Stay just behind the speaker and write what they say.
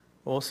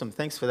Awesome.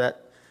 Thanks for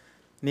that,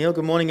 Neil.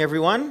 Good morning,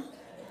 everyone.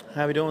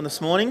 How are we doing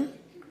this morning?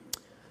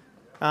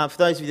 For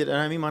those of you that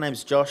don't know me, my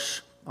name's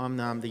Josh. I'm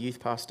the youth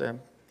pastor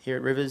here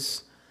at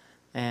Rivers,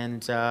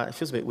 and it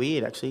feels a bit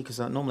weird actually because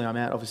normally I'm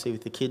out obviously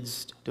with the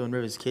kids doing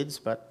Rivers Kids,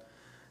 but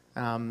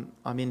I'm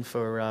in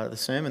for the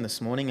sermon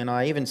this morning, and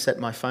I even set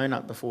my phone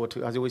up before.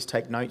 I always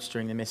take notes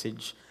during the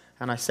message,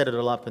 and I set it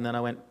all up, and then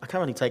I went, I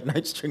can't really take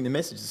notes during the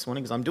message this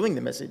morning because I'm doing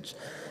the message.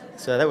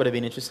 So that would have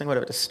been interesting. I would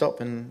have had to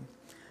stop and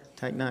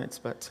take notes.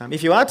 But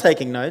if you are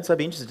taking notes, I'd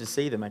be interested to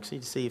see them actually,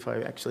 to see if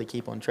I actually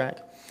keep on track.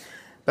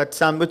 But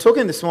we're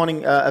talking this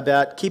morning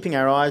about keeping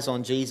our eyes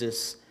on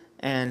Jesus,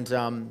 and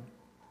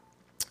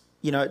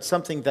it's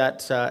something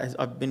that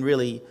I've been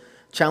really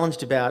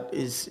challenged about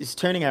is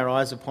turning our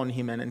eyes upon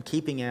Him and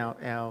keeping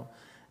our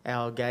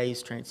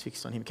gaze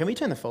transfixed on Him. Can we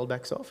turn the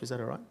foldbacks off? Is that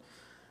all right?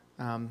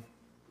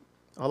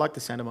 I like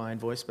the sound of my own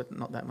voice, but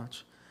not that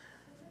much.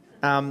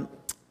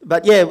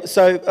 But yeah,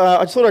 so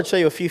I just thought I'd show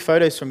you a few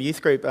photos from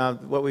youth group,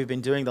 what we've been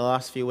doing the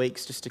last few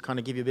weeks, just to kind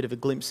of give you a bit of a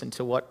glimpse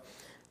into what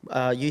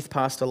youth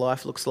pastor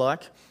life looks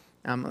like.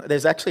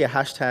 There's actually a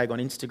hashtag on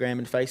Instagram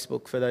and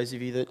Facebook for those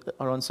of you that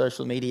are on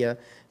social media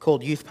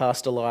called Youth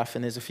Pastor Life,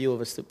 and there's a few of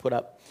us that put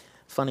up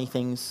funny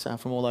things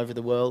from all over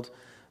the world.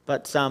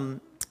 But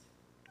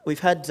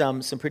we've had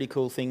some pretty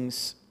cool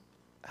things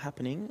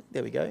happening.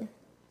 There we go.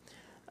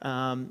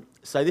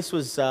 So this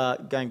was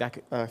going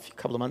back a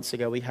couple of months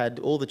ago. We had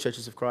all the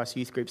Churches of Christ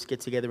youth groups get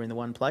together in the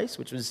one place,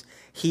 which was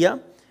here.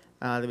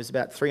 There was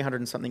about 300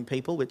 and something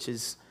people, which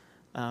is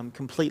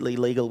completely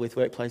legal with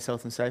workplace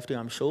health and safety,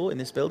 I'm sure, in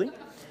this building.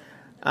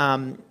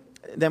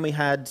 Then we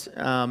had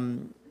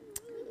another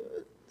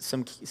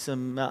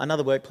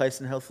workplace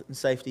and health and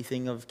safety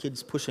thing of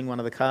kids pushing one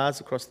of the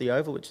cars across the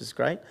oval, which is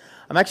great.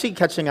 I'm actually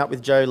catching up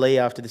with Joe Lee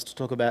after this to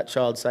talk about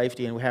child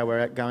safety and how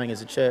we're going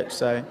as a church.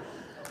 So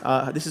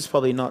this is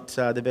probably not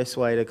the best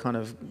way to kind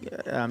of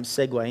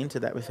segue into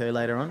that with her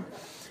later on.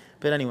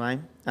 But anyway,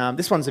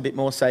 this one's a bit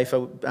more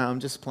safer.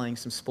 Just playing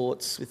some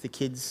sports with the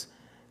kids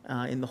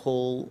in the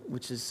hall,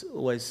 which is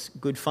always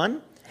good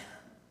fun.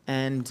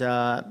 And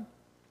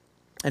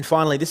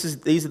finally,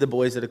 these are the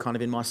boys that are kind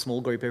of in my small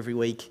group every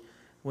week.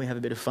 We have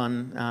a bit of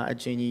fun at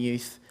junior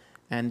youth,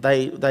 and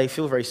they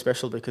feel very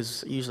special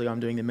because usually I'm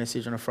doing the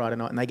message on a Friday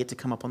night and they get to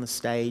come up on the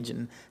stage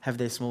and have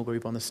their small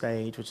group on the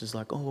stage, which is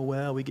like, oh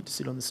wow, we get to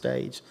sit on the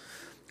stage,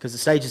 because the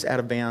stage is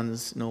out of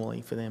bounds normally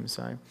for them.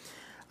 So,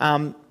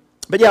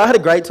 but yeah, I had a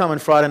great time on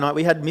Friday night.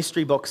 We had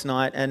mystery box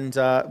night, and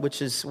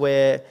which is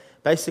where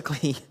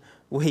basically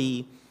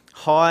we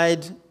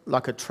hide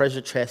like a treasure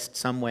chest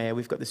somewhere.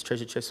 We've got this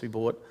treasure chest we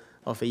bought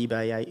off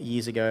eBay 8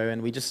 years ago,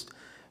 and we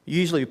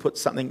usually put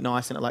something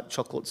nice in it, like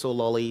chocolates or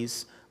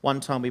lollies. One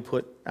time we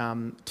put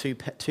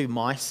two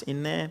mice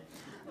in there.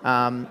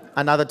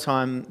 Another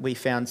time we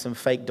found some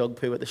fake dog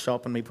poo at the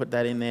shop and we put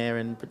that in there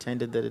and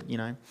pretended that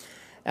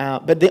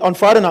But on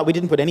Friday night we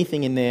didn't put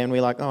anything in there, and we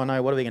were like, oh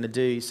no, what are we going to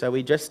do? So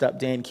we dressed up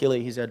Dan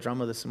Killey, who's our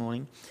drummer this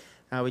morning.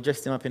 We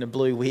dressed him up in a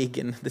blue wig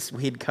and this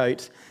weird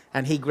coat,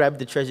 and he grabbed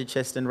the treasure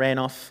chest and ran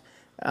off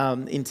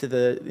into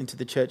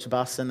the church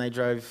bus,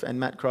 and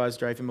Matt Cries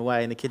drove him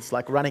away, and the kids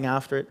like running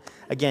after it.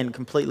 Again,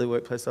 completely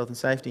workplace health and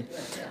safety.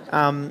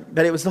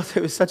 But it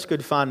was such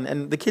good fun,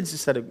 and the kids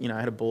just had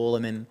a ball.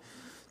 And then,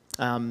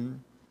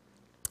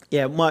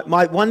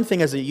 my one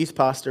thing as a youth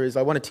pastor is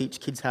I want to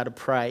teach kids how to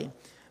pray.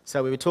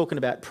 So we were talking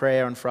about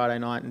prayer on Friday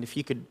night, and if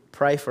you could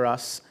pray for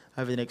us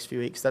over the next few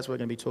weeks, that's what we're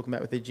going to be talking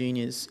about with the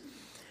juniors.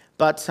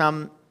 But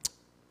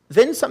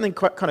then something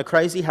kind of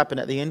crazy happened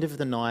at the end of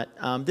the night.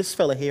 This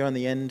fella here on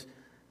the end,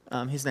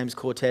 his name's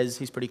Cortez.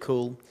 He's pretty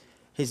cool.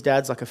 His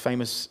dad's like a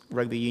famous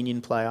rugby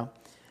union player.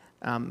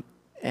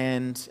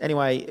 And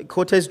anyway,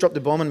 Cortez dropped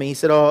a bomb on me. He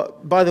said, oh,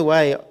 by the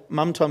way,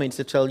 Mum told me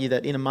to tell you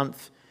that in a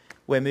month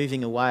we're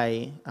moving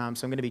away. So I'm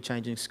going to be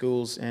changing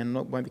schools and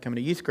won't be coming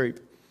to youth group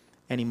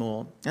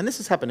anymore. And this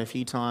has happened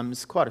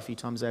quite a few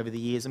times over the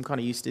years. I'm kind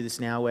of used to this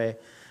now, where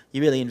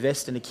you really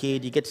invest in a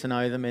kid, you get to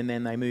know them, and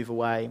then they move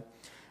away.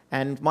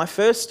 And my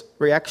first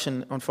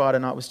reaction on Friday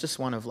night was just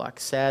one of like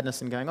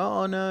sadness and going,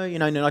 oh no,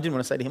 no, I didn't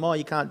want to say to him, oh,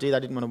 you can't do that. I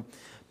didn't want to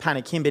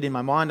panic him, but in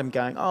my mind I'm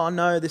going, oh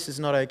no, this is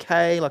not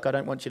okay. Like, I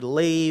don't want you to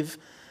leave.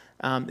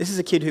 This is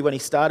a kid who, when he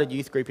started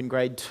youth group in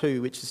grade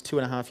 2, which is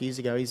 2.5 years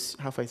ago, he's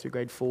halfway through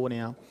grade 4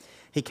 now.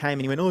 He came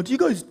and he went, oh, do you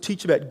guys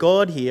teach about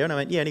God here? And I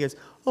went, yeah. And he goes,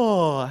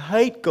 oh, I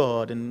hate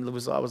God. And I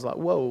was like,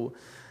 whoa.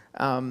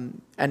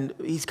 And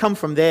he's come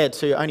from there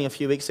to only a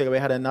few weeks ago. We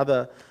had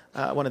another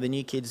one of the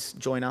new kids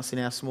join us in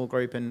our small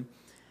group, and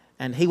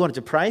he wanted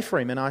to pray for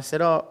him. And I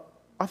said, oh,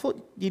 I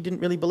thought you didn't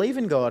really believe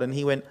in God. And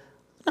he went,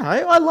 no,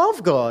 I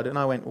love God. And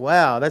I went,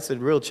 wow, that's a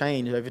real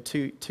change over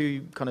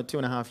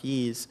 2.5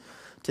 years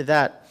to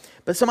that.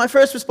 But so my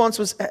first response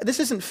was,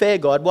 this isn't fair,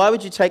 God. Why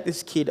would you take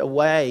this kid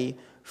away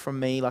from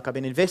me? Like, I've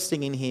been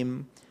investing in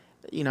him.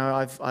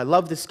 I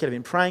love this kid. I've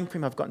been praying for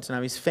him. I've gotten to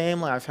know his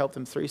family. I've helped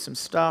them through some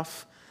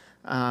stuff.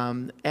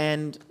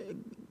 And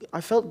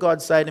I felt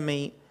God say to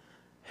me,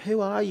 who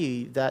are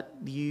you that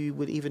you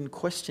would even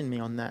question me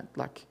on that?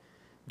 Like,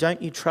 don't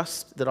you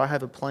trust that I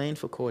have a plan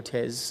for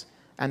Cortez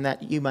and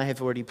that you may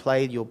have already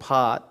played your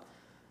part.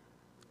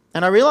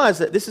 And I realise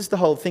that this is the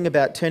whole thing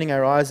about turning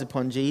our eyes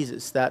upon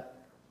Jesus, that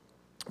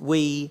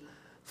we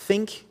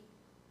think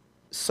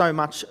so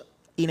much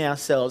in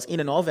ourselves, in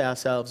and of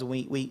ourselves.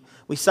 We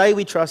say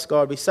we trust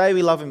God, we say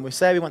we love Him, we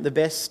say we want the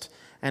best,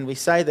 and we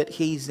say that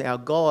He's our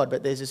God,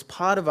 but there's this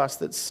part of us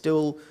that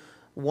still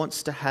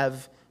wants to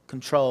have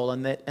control,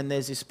 and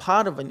there's this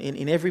part of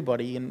in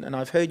everybody, and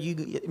I've heard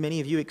many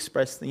of you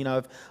express,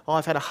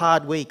 I've had a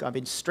hard week, I've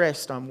been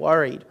stressed, I'm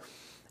worried.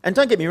 And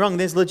don't get me wrong,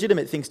 there's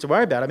legitimate things to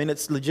worry about. I mean,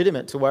 it's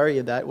legitimate to worry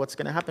about what's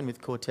going to happen with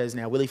Cortez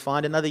now. Will he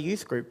find another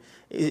youth group?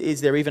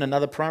 Is there even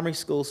another primary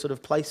school sort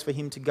of place for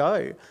him to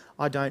go?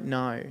 I don't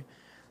know.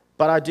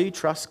 But I do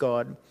trust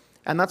God.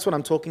 And that's what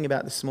I'm talking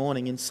about this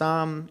morning in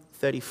Psalm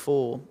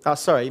 34.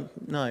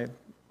 Let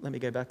me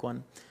go back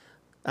one.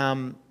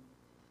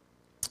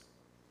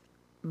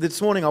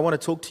 This morning I want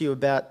to talk to you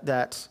about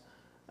that.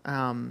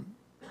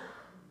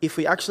 If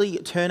we actually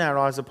turn our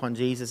eyes upon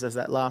Jesus, as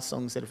that last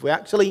song said, if we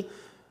actually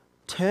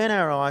turn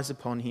our eyes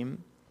upon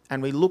Him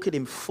and we look at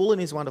Him full in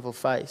His wonderful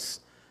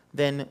face,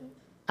 then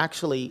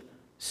actually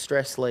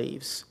stress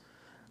leaves.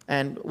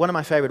 And one of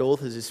my favourite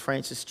authors is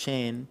Francis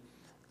Chan,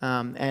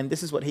 and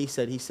this is what he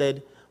said. He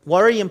said,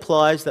 worry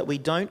implies that we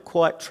don't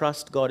quite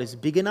trust God is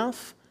big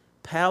enough,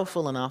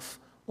 powerful enough,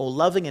 or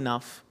loving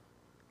enough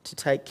to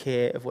take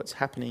care of what's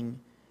happening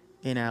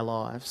in our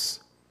lives.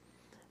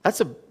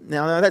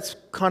 Now that's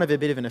kind of a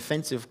bit of an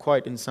offensive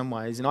quote in some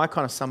ways, and I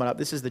kind of sum it up.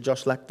 This is the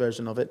Josh Lack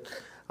version of it.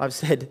 I've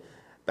said,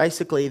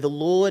 basically,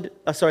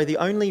 the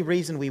only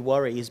reason we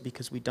worry is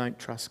because we don't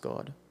trust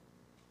God.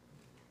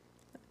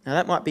 Now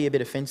that might be a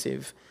bit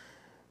offensive,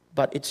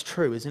 but it's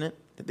true, isn't it?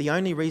 That the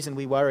only reason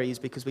we worry is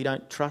because we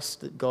don't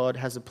trust that God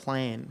has a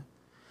plan.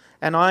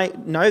 And I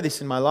know this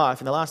in my life.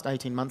 In the last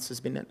 18 months has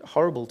been a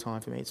horrible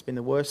time for me. It's been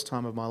the worst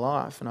time of my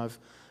life, and I've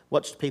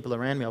watched people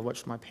around me. I've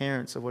watched my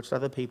parents. I've watched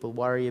other people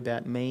worry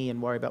about me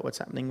and worry about what's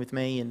happening with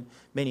me, and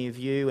many of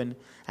you. And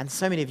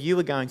so many of you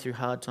are going through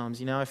hard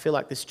times. I feel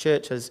like this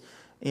church has,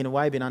 in a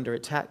way, been under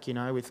attack,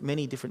 with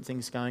many different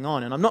things going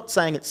on. And I'm not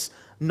saying it's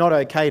not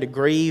okay to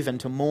grieve and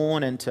to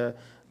mourn and to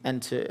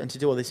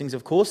do all these things.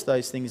 Of course,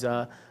 those things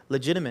are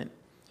legitimate.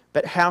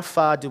 But how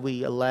far do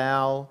we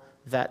allow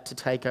that to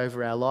take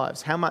over our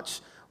lives? How much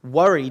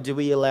worry do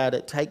we allow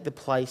to take the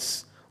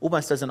place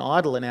almost as an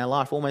idol in our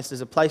life, almost as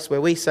a place where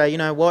we say, you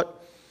know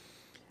what,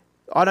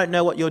 I don't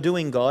know what you're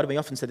doing, God. We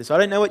often say this, I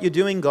don't know what you're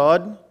doing,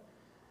 God.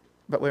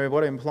 But what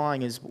we're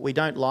implying is we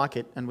don't like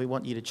it and we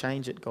want you to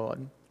change it,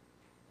 God.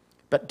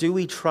 But do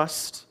we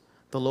trust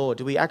the Lord?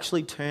 Do we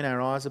actually turn our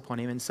eyes upon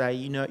Him and say,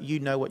 you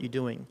know what you're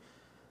doing?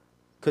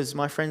 Because,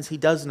 my friends, He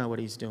does know what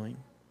He's doing.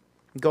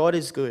 God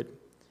is good.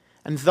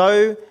 And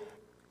though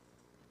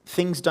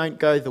things don't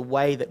go the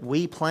way that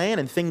we plan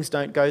and things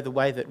don't go the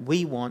way that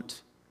we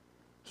want,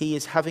 He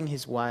is having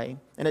His way.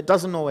 And it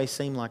doesn't always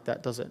seem like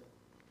that, does it?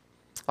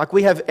 Like,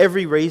 we have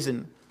every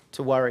reason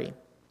to worry.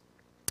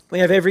 We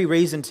have every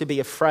reason to be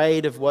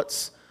afraid of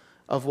what's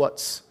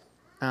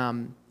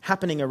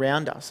happening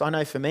around us. I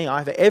know for me, I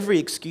have every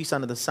excuse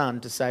under the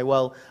sun to say,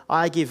 well,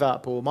 I give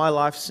up, or my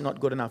life's not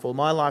good enough, or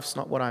my life's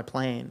not what I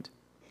planned.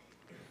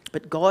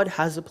 But God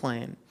has a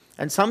plan.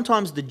 And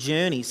sometimes the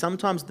journey,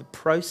 sometimes the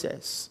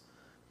process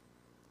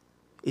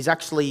is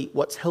actually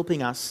what's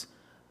helping us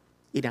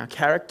in our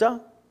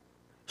character,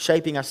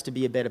 shaping us to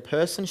be a better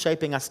person,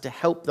 shaping us to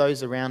help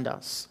those around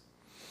us.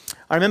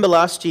 I remember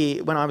last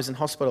year when I was in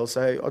hospital,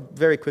 so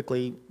very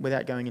quickly,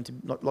 without going into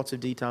lots of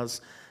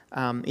details,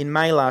 in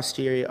May last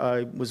year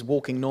I was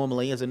walking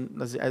normally,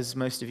 as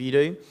most of you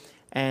do,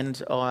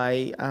 and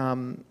I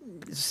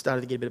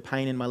started to get a bit of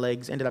pain in my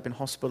legs, ended up in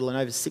hospital, and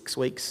over 6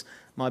 weeks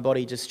my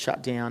body just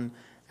shut down,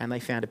 and they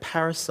found a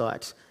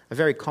parasite, a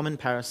very common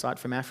parasite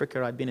from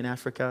Africa. I'd been in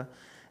Africa,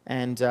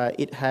 and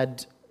it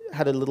had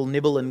a little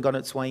nibble and got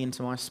its way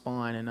into my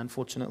spine, and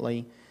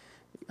unfortunately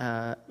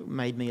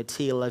made me a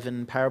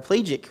T11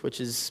 paraplegic,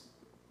 which is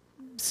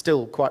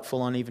still quite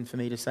full on even for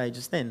me to say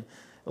just then.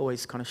 It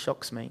always kind of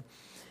shocks me.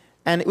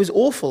 And it was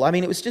awful. I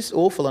mean, it was just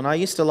awful. And I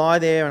used to lie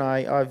there, and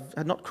I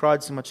had not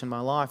cried so much in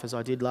my life as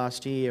I did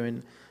last year,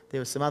 and there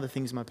were some other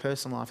things in my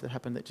personal life that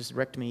happened that just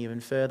wrecked me even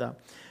further.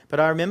 But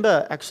I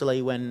remember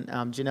actually when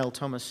Janelle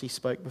Thomas, she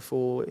spoke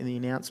before in the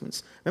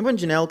announcements. Remember when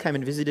Janelle came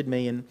and visited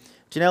me, and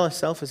Janelle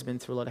herself has been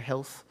through a lot of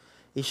health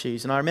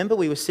issues. And I remember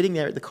we were sitting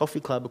there at the coffee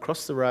club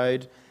across the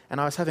road,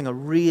 and I was having a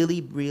really,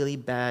 really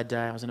bad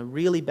day. I was in a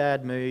really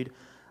bad mood.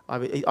 I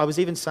was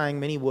even saying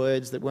many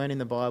words that weren't in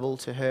the Bible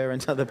to her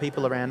and to other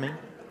people around me.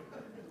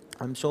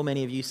 I'm sure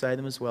many of you say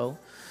them as well.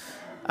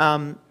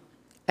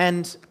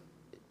 And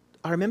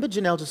I remember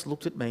Janelle just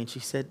looked at me and she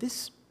said,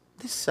 this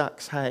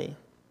sucks, hey?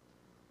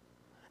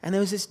 And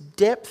there was this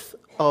depth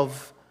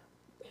of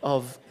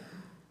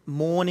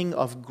mourning,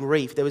 of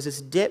grief. There was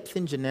this depth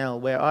in Janelle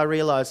where I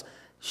realised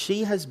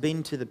she has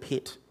been to the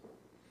pit.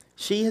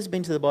 She has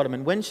been to the bottom.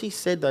 And when she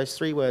said those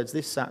 3 words,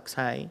 this sucks,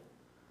 hey,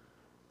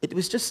 it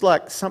was just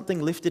like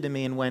something lifted in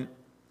me and went,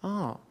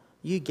 oh,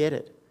 you get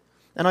it.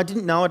 And I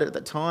didn't know it at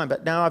the time,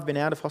 but now I've been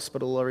out of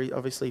hospital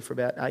obviously for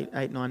about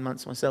 9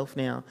 months myself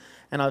now.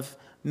 And I've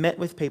met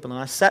with people, and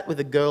I sat with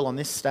a girl on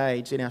this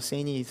stage in our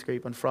senior youth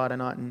group on Friday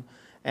night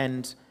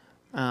and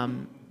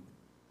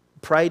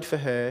prayed for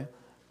her.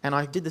 And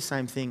I did the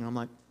same thing. I'm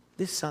like,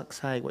 this sucks,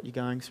 hey, what you're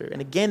going through.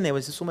 And again, there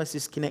was almost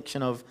this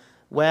connection of,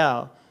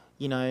 wow,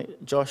 you know,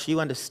 Josh, you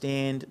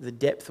understand the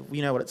depth of,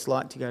 you know what it's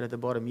like to go to the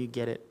bottom, you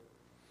get it.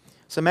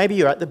 So maybe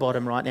you're at the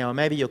bottom right now, or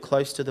maybe you're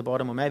close to the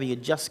bottom, or maybe you're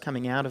just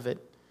coming out of it.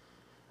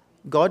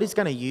 God is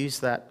going to use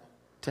that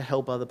to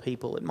help other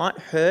people. It might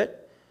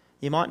hurt,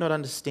 you might not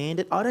understand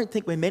it. I don't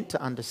think we're meant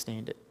to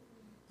understand it.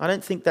 I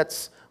don't think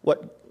that's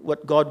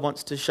what God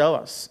wants to show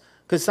us.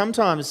 Because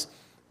sometimes,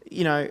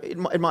 you know,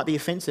 it might be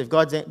offensive.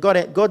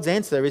 God's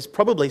answer is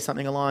probably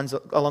something along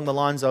the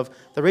lines of,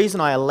 the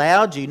reason I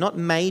allowed you, not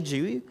made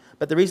you,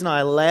 but the reason I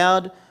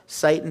allowed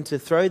Satan to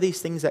throw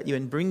these things at you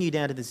and bring you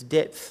down to this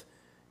depth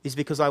is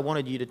because I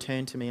wanted you to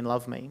turn to me and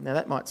love me. Now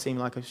that might seem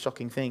like a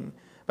shocking thing,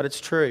 but it's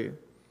true.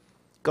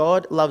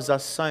 God loves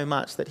us so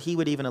much that he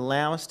would even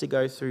allow us to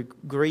go through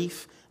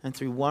grief and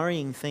through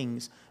worrying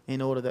things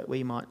in order that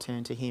we might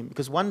turn to him.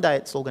 Because one day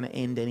it's all going to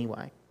end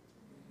anyway.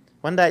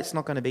 One day it's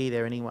not going to be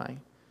there anyway.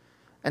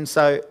 And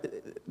so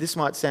this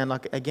might sound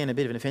like, again, a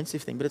bit of an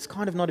offensive thing, but it's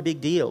kind of not a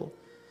big deal.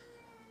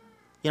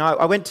 You know,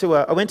 I went to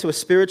a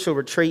spiritual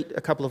retreat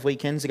a couple of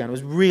weekends ago, and it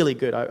was really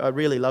good. I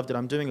really loved it.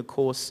 I'm doing a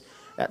course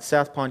at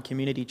South Pine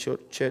Community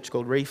Church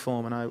called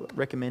Reform, and I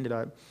recommend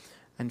it.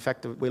 In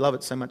fact, we love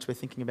it so much we're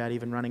thinking about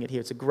even running it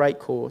here. It's a great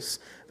course.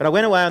 But I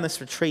went away on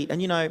this retreat,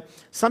 and you know,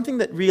 something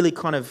that really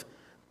kind of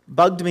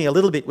bugged me a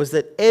little bit was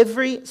that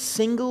every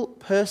single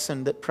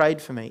person that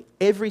prayed for me,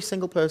 every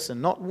single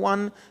person, not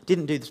one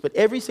didn't do this, but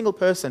every single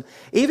person,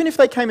 even if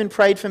they came and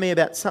prayed for me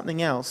about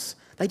something else,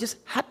 they just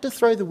had to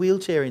throw the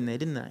wheelchair in there,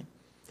 didn't they?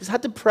 Just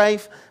had to pray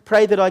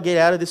that I get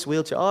out of this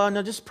wheelchair. Oh,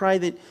 no, just pray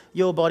that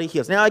your body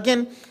heals. Now,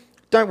 again,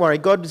 don't worry,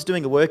 God is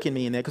doing a work in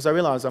me in there, because I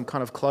realise I'm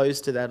kind of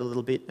closed to that a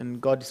little bit,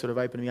 and God sort of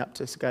opened me up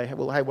to go,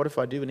 well, hey, what if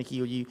I do want to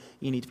heal you?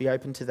 You need to be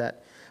open to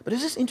that. But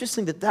it's just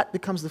interesting that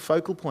becomes the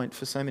focal point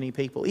for so many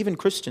people, even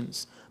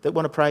Christians that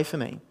want to pray for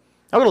me.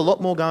 I've got a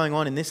lot more going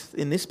on in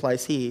this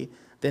place here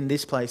than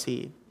this place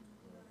here.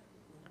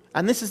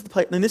 And this is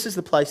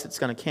the place that's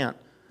going to count.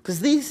 Because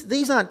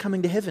these aren't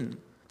coming to heaven.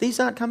 These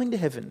aren't coming to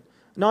heaven.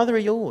 Neither are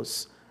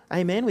yours.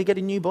 Amen. We get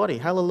a new body.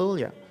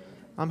 Hallelujah.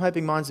 I'm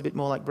hoping mine's a bit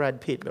more like Brad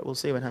Pitt, but we'll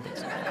see what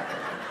happens.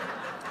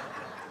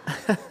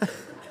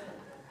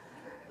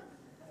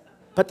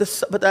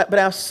 But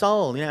our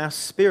soul, you know, our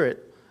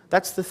spirit,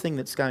 that's the thing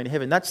that's going to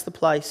heaven. That's the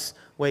place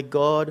where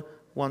God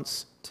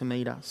wants to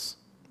meet us.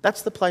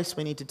 That's the place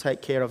we need to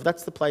take care of.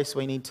 That's the place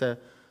we need to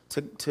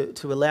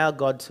allow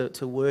God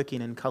to work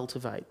in and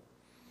cultivate.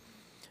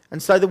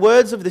 And so the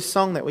words of this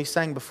song that we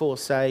sang before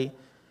say,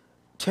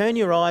 turn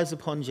your eyes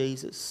upon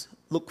Jesus.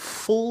 Look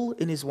full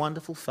in his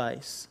wonderful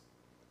face.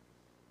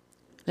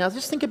 Now,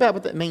 just think about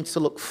what that means to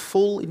look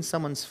full in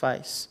someone's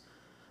face.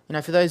 You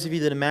know, for those of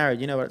you that are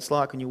married, you know what it's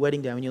like on your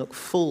wedding day when you look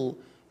full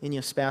in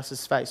your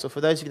spouse's face. Or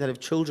for those of you that have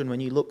children, when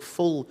you look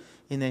full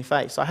in their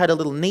face. I had a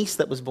little niece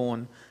that was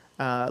born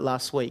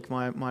last week.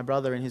 My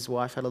brother and his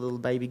wife had a little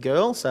baby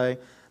girl, so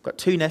I've got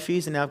 2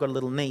 nephews and now I've got a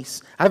little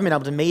niece. I haven't been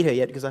able to meet her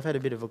yet because I've had a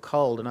bit of a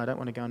cold and I don't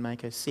want to go and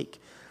make her sick.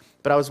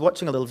 But I was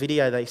watching a little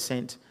video they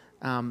sent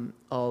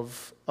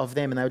of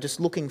them, and they were just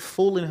looking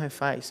full in her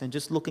face and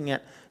just looking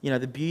at, you know,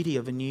 the beauty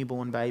of a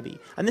newborn baby.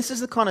 And this is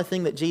the kind of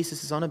thing that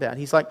Jesus is on about.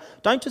 He's like,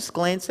 don't just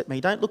glance at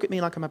me, don't look at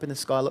me like I'm up in the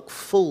sky, look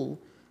full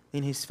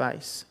in his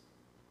face.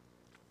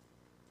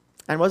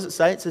 And what does it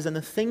say? It says, and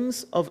the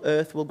things of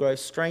earth will grow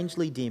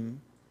strangely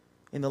dim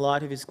in the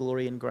light of his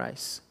glory and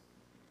grace.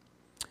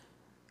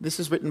 This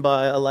is written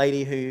by a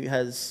lady who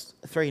has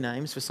 3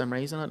 names for some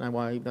reason. I don't know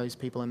why those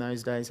people in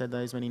those days had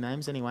those many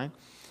names anyway.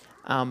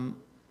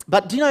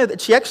 But do you know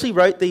that she actually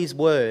wrote these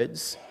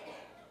words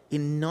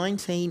in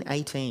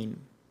 1918?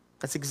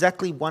 That's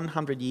exactly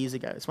 100 years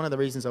ago. It's one of the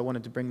reasons I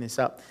wanted to bring this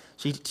up.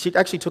 She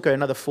actually took her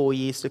another 4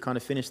 years to kind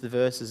of finish the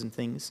verses and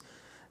things,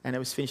 and it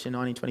was finished in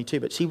 1922.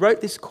 But she wrote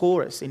this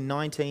chorus in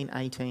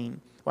 1918,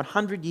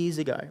 100 years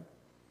ago.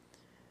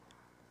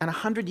 And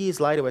 100 years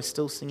later, we're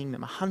still singing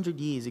them, 100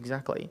 years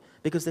exactly,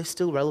 because they're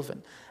still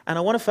relevant. And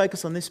I want to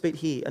focus on this bit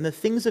here. And the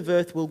things of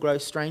earth will grow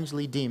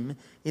strangely dim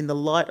in the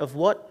light of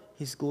what?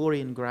 His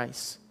glory and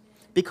grace.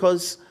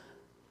 Because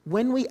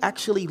when we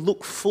actually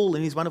look full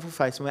in his wonderful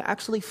face, when we're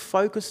actually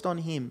focused on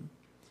him,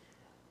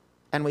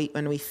 and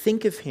we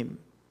think of him,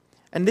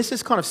 and this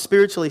is kind of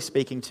spiritually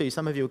speaking too.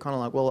 Some of you are kind of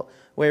like, well,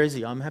 where is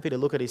he? I'm happy to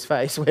look at his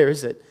face. Where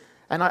is it?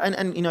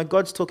 And you know,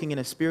 God's talking in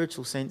a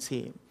spiritual sense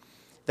here,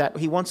 that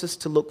he wants us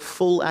to look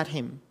full at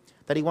him,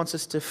 that he wants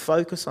us to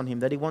focus on him,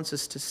 that he wants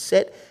us to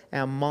set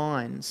our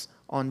minds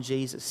on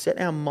Jesus,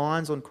 set our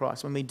minds on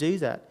Christ. When we do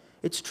that,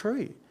 it's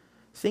true.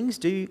 Things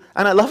do,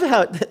 and I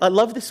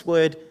love this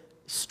word,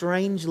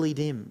 strangely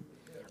dim.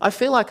 I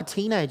feel like a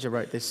teenager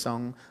wrote this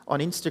song on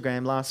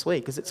Instagram last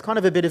week, because it's kind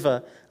of a bit of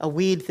a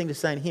weird thing to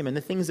say to him. And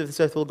the things of this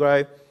earth will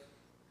grow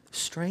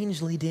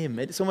strangely dim.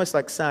 It's almost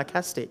like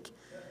sarcastic.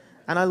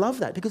 And I love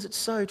that because it's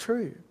so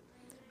true.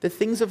 The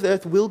things of the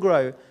earth will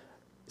grow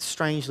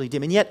strangely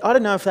dim. And yet, I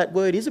don't know if that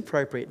word is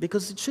appropriate,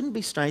 because it shouldn't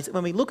be strange that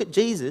when we look at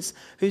Jesus,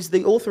 who's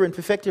the author and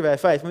perfecter of our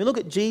faith, when we look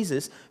at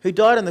Jesus, who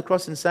died on the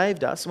cross and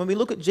saved us, when we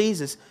look at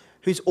Jesus,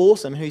 who's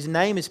awesome, whose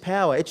name is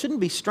power, it shouldn't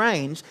be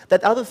strange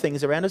that other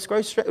things around us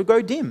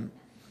grow dim.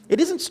 It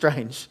isn't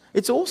strange.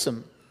 It's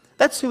awesome.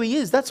 That's who he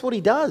is. That's what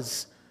he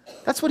does.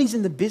 That's what he's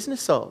in the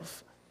business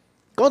of.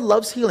 God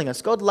loves healing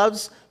us. God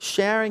loves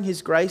showering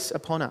his grace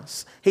upon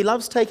us. He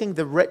loves taking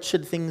the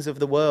wretched things of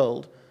the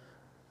world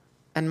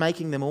and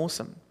making them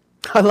awesome.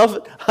 I love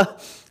it.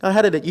 I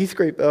had it at youth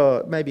group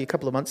maybe a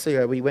couple of months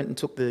ago. We went and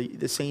took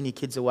the senior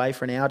kids away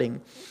for an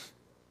outing.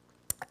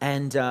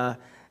 And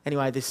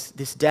anyway,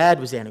 this dad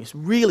was there, and he was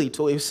really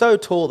tall. He was so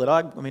tall that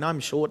I'm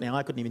short now.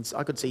 I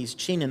could see his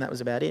chin, and that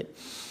was about it.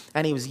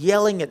 And he was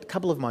yelling at a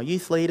couple of my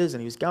youth leaders,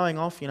 and he was going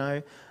off,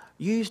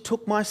 you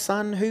took my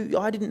son, who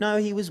I didn't know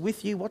he was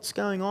with you. What's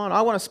going on?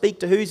 I want to speak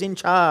to who's in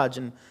charge.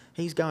 And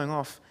he's going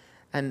off.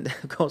 And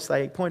of course,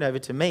 they point over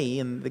to me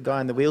and the guy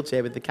in the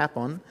wheelchair with the cap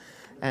on.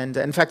 And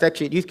in fact,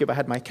 actually at youth group, I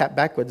had my cap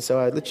backwards. So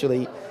I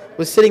literally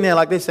was sitting there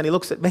like this, and he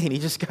looks at me and he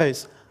just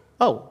goes,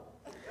 oh.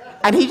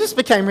 And he just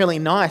became really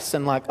nice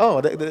and like,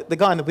 oh, the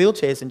guy in the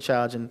wheelchair is in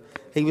charge. And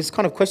he was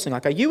kind of questioning,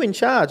 like, are you in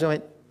charge? I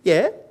went,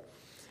 yeah.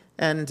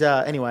 And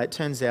anyway, it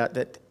turns out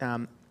that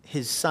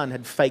his son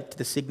had faked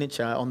the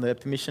signature on the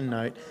permission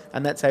note,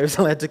 and that's how he was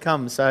allowed to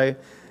come. So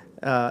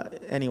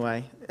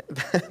anyway,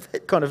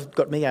 it kind of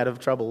got me out of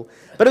trouble.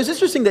 But it was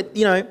interesting that,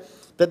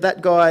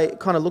 that guy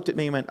kind of looked at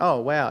me and went, oh,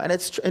 wow. And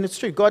it's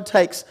true. God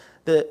takes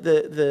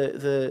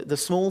the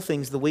small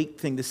things, the weak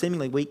thing, the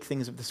seemingly weak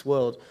things of this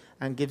world,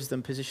 and gives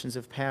them positions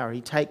of power. He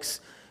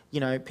takes,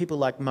 people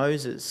like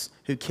Moses,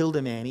 who killed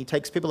a man. He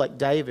takes people like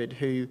David,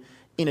 who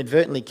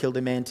inadvertently killed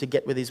a man to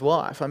get with his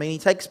wife. I mean, he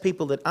takes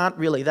people that aren't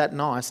really that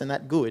nice and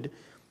that good,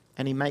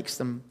 and he makes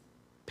them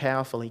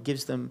powerful. He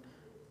gives them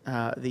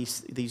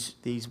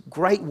these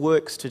great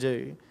works to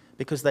do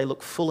because they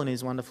look full in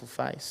his wonderful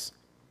face.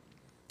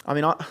 I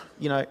mean,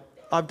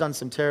 I've done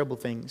some terrible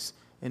things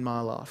in my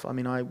life. I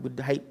mean, I would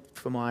hate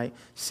for my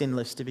sin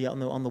list to be on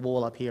the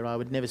wall up here. I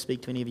would never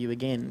speak to any of you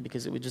again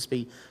because it would just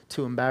be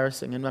too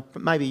embarrassing. And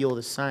maybe you're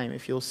the same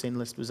if your sin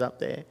list was up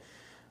there.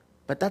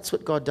 But that's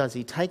what God does.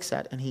 He takes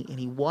that and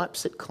he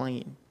wipes it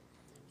clean.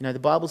 The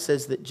Bible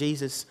says that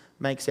Jesus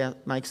makes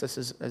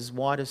us as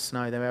white as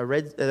snow.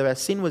 Though our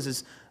sin was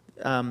as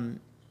though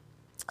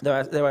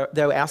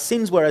our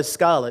sins were as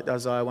scarlet,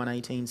 Isaiah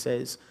 1:18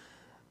 says,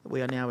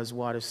 we are now as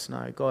white as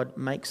snow. God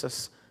makes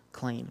us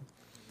clean.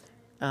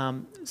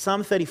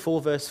 Psalm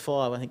 34 verse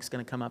 5 I think is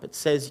going to come up. It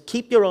says,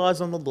 keep your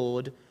eyes on the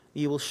Lord,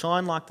 you will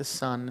shine like the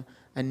sun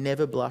and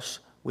never blush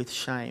with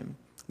shame.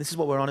 This is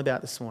what we're on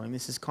about this morning.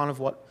 This is kind of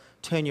what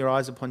turn your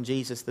eyes upon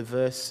Jesus, the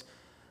verse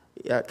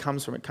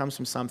comes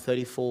from Psalm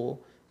 34.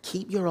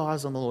 Keep your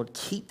eyes on the Lord.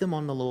 Keep them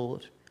on the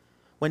Lord.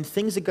 When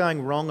things are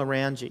going wrong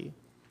around you,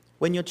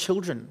 when your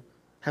children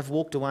have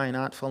walked away and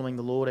aren't following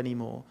the Lord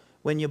anymore,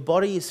 when your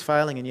body is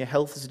failing and your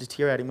health is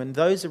deteriorating, when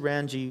those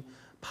around you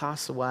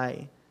pass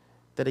away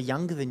that are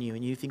younger than you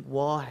and you think,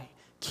 why?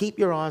 Keep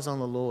your eyes on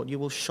the Lord. You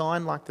will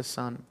shine like the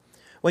sun.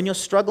 When you're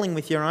struggling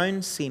with your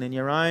own sin and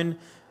your own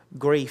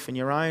grief and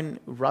your own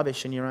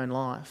rubbish in your own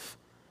life,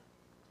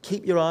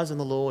 keep your eyes on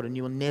the Lord and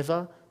you will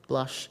never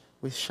blush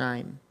with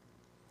shame.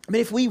 I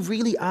mean, if we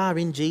really are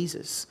in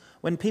Jesus,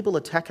 when people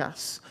attack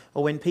us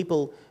or when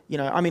people,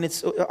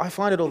 I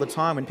find it all the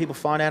time when people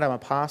find out I'm a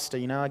pastor,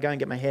 I go and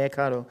get my hair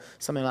cut or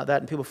something like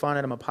that and people find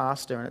out I'm a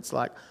pastor and it's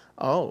like,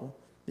 oh,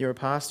 you're a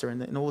pastor,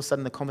 and all of a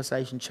sudden the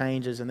conversation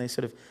changes and they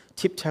sort of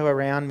tiptoe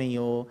around me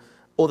or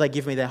they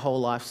give me their whole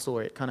life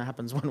story. It kind of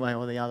happens one way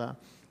or the other.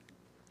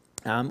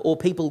 Or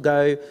people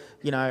go,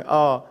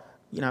 I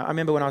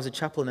remember when I was a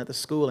chaplain at the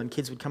school and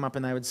kids would come up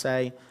and they would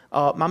say,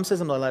 oh, Mum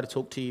says I'm not allowed to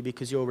talk to you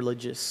because you're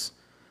religious.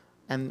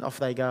 And off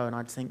they go, and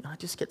I'd think, I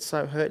just get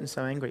so hurt and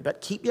so angry.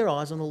 But keep your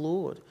eyes on the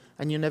Lord,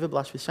 and you'll never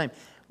blush with shame.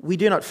 We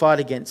do not fight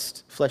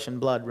against flesh and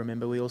blood.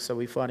 Remember, we're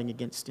fighting in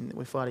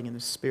the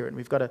spirit, and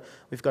we've got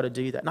to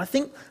do that. And I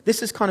think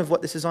this is kind of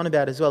what this is on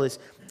about as well. Is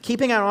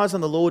keeping our eyes on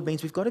the Lord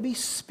means we've got to be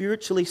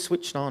spiritually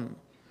switched on.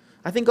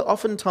 I think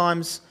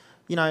oftentimes,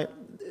 in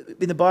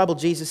the Bible,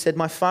 Jesus said,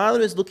 "My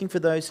Father is looking for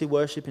those who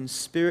worship in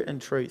spirit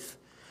and truth."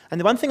 And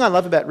the one thing I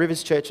love about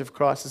Rivers Church of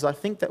Christ is I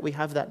think that we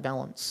have that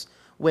balance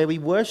where we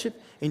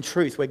worship in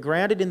truth. We're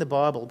grounded in the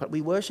Bible, but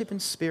we worship in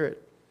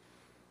spirit.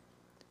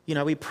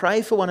 We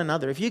pray for one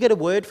another. If you get a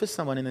word for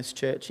someone in this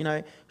church,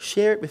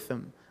 share it with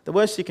them. The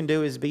worst you can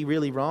do is be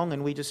really wrong,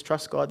 and we just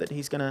trust God that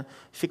He's going to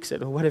fix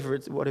it or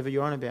whatever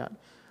you're on about.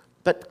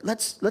 But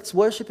let's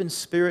worship in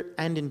spirit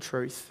and in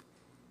truth.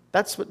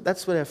 That's who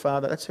our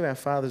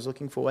Father is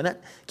looking for. And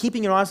that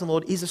keeping your eyes on the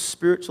Lord is a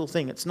spiritual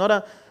thing. It's not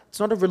a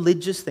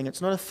religious thing.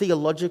 It's not a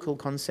theological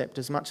concept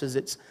as much as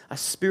it's a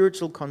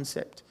spiritual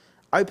concept.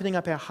 Opening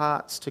up our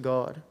hearts to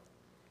God.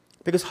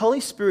 Because Holy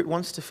Spirit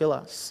wants to fill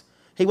us.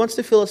 He wants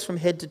to fill us from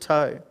head to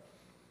toe.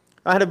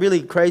 I had a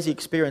really crazy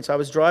experience. I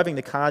was driving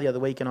the car the other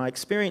week and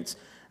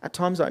at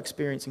times I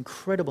experience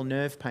incredible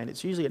nerve pain.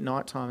 It's usually at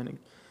night time and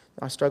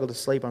I struggle to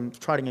sleep. I'm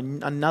trying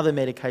another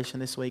medication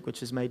this week,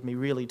 which has made me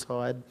really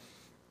tired.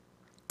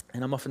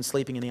 And I'm often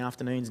sleeping in the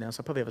afternoons now,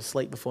 so I'll probably have a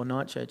sleep before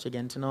night church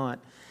again tonight.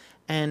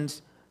 And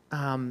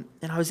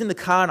I was in the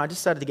car and I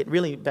just started to get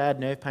really bad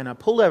nerve pain. I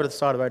pulled over to the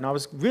side of the road and I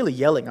was really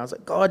yelling. I was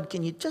like, God,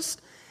 can you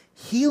just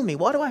heal me?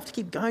 Why do I have to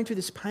keep going through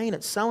this pain?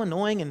 It's so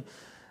annoying.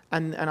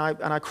 And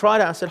I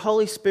cried out. I said,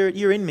 Holy Spirit,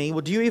 you're in me.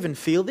 Well, do you even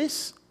feel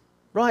this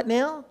right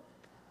now?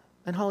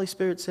 And Holy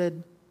Spirit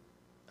said,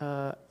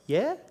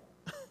 yeah,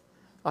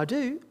 I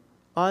do.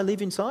 I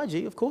live inside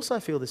you. Of course I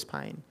feel this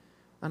pain.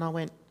 And I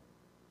went,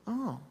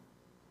 oh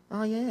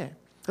yeah.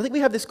 I think we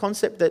have this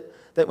concept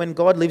that when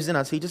God lives in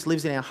us, he just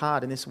lives in our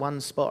heart in this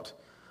one spot.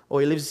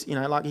 Or he lives,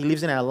 like he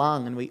lives in our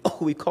lung and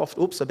we coughed.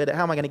 Oops, how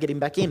am I going to get him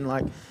back in?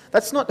 Like,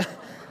 that's not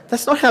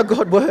how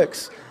God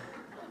works.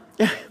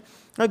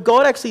 No,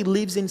 God actually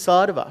lives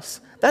inside of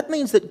us. That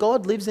means that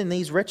God lives in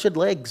these wretched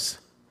legs.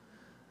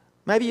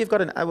 Maybe you've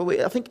got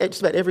I think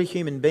just about every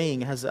human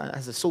being has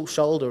a sore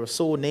shoulder, a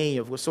sore knee,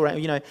 or a sore,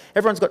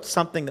 everyone's got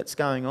something that's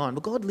going on.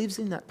 But God lives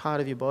in that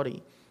part of your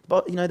body.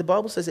 But, the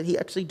Bible says that he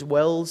actually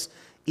dwells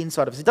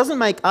inside of us. It doesn't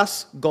make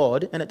us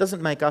God, and it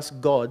doesn't make us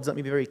gods. Let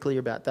me be very clear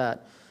about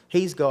that.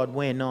 He's God,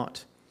 we're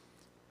not.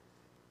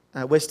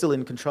 We're still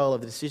in control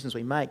of the decisions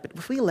we make. But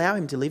if we allow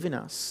him to live in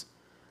us,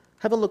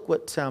 have a look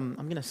what... I'm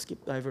going to skip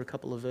over a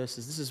couple of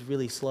verses. This is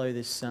really slow,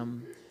 this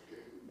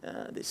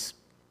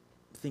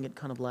thing. It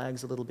kind of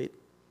lags a little bit.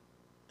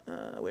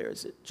 Where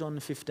is it? John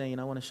 15.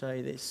 I want to show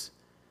you this.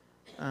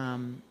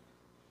 Come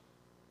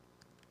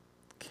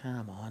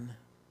on.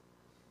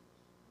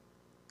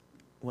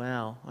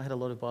 Wow, I had a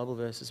lot of Bible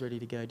verses ready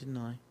to go, didn't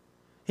I?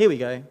 Here we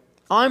go.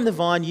 I'm the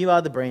vine, you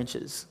are the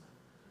branches.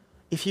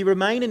 If you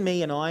remain in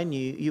me and I in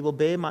you, you will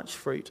bear much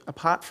fruit.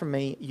 Apart from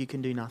me, you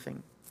can do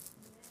nothing.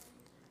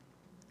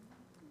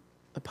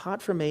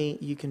 Apart from me,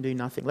 you can do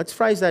nothing. Let's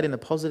phrase that in a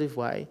positive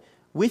way.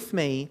 With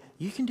me,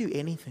 you can do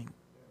anything.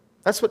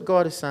 That's what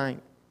God is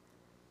saying.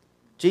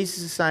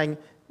 Jesus is saying,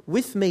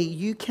 with me,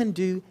 you can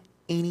do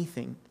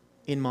anything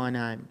in my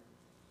name.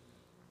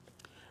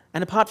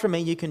 And apart from me,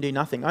 you can do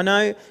nothing. I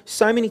know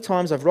so many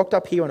times I've rocked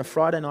up here on a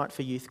Friday night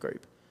for youth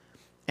group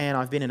and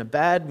I've been in a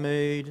bad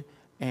mood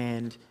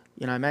and,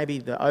 maybe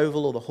the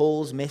oval or the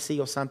hall's messy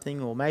or something,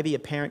 or maybe a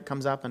parent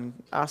comes up and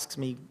asks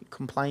me,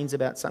 complains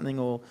about something,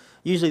 or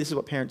usually this is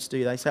what parents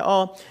do. They say,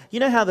 oh, you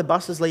know how the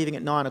bus is leaving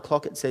at 9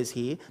 o'clock, it says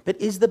here, but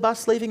is the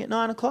bus leaving at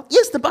 9 o'clock?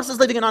 Yes, the bus is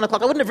leaving at 9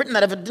 o'clock. I wouldn't have written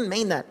that if it didn't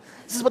mean that.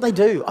 This is what they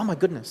do. Oh my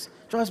goodness.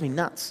 It drives me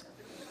nuts.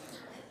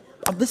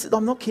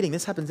 I'm not kidding.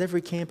 This happens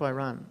every camp I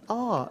run.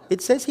 Oh,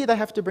 it says here they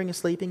have to bring a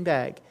sleeping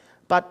bag,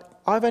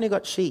 but I've only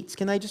got sheets.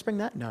 Can they just bring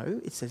that?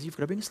 No, it says you've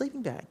got to bring a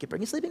sleeping bag. You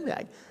bring a sleeping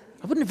bag.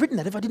 I wouldn't have written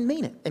that if I didn't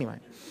mean it. Anyway.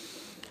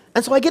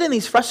 And so I get in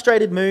these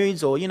frustrated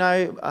moods, or,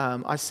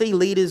 I see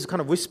leaders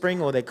kind of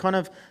whispering, or they're kind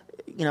of,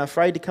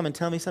 afraid to come and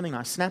tell me something, and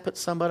I snap at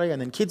somebody,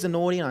 and then kids are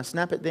naughty, and I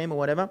snap at them or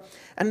whatever.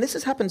 And this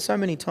has happened so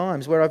many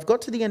times where I've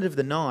got to the end of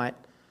the night,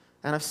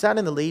 and I've sat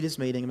in the leaders'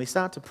 meeting, and we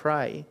start to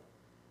pray,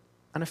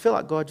 and I feel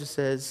like God just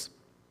says,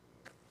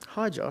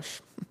 hi,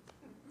 Josh.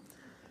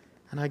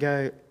 And I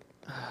go,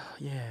 oh,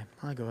 yeah,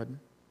 hi, God.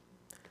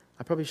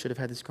 I probably should have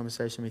had this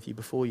conversation with you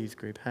before youth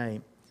group,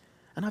 hey.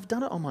 And I've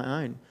done it on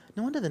my own.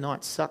 No wonder the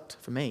night sucked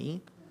for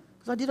me,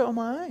 because I did it on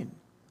my own.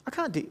 I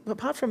can't do,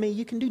 apart from me,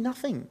 you can do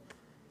nothing.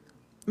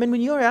 I mean,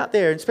 when you're out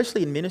there,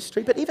 especially in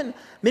ministry, but even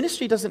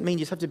ministry doesn't mean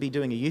you just have to be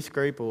doing a youth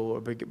group or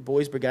a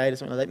boys' brigade or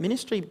something like that.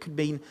 Ministry could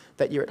mean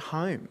that you're at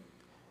home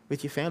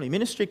with your family.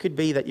 Ministry could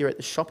be that you're at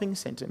the shopping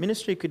centre.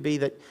 Ministry could be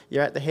that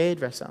you're at the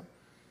hairdresser.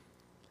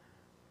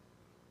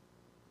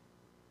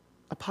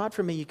 Apart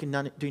from me, you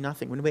can do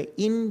nothing. When we're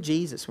in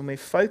Jesus, when we're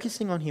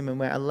focusing on him and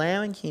we're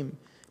allowing him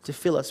to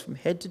fill us from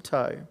head to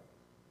toe,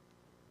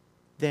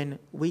 then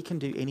we can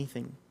do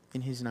anything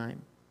in his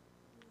name.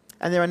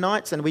 And there are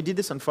nights, and we did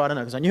this on Friday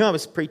night, because I knew I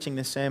was preaching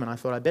this sermon. I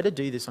thought I better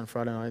do this on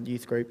Friday night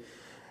youth group.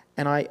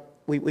 And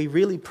we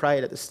really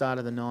prayed at the start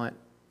of the night.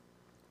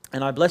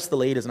 And I blessed the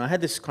leaders, and I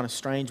had this kind of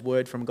strange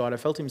word from God. I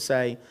felt him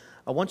say,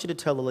 I want you to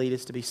tell the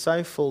leaders to be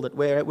so full that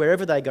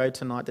wherever they go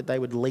tonight, that they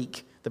would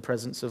leak the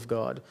presence of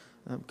God.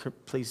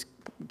 Please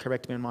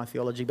correct me on my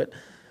theology, but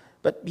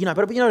you know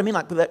what I mean?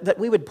 Like that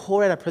we would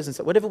pour out our presence,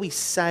 that whatever we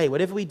say,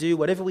 whatever we do,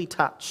 whatever we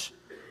touch,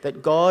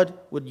 that God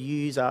would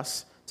use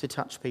us to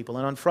touch people.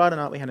 And on Friday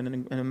night, we had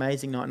an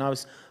amazing night, and I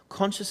was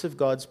conscious of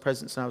God's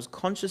presence, and I was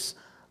conscious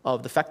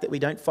of the fact that we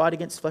don't fight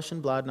against flesh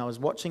and blood, and I was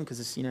watching, because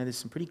there's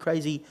some pretty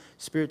crazy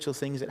spiritual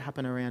things that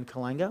happen around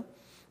Kalanga,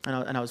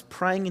 and I was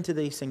praying into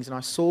these things, and I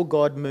saw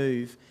God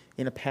move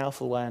in a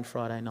powerful way on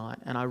Friday night,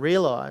 and I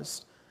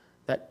realised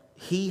that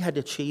he had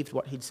achieved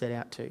what he'd set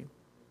out to.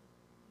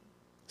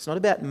 It's not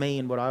about me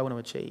and what I want to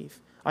achieve.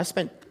 I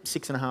spent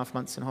 6.5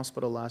 months in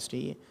hospital last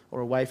year,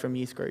 or away from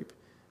youth group.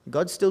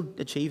 God still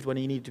achieved what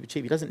he needed to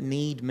achieve. He doesn't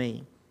need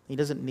me. He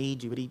doesn't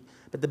need you.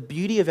 But the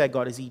beauty of our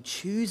God is he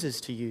chooses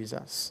to use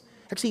us.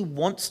 Actually, he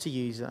wants to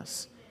use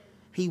us.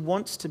 He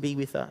wants to be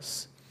with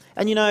us.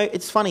 And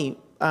it's funny.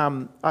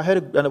 I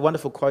heard a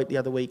wonderful quote the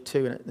other week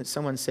too, and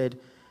someone said,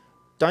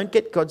 Don't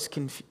get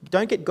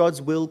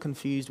God's will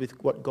confused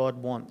with what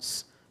God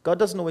wants. God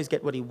doesn't always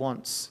get what he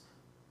wants,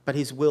 but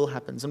his will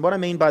happens. And what I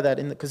mean by that,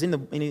 because in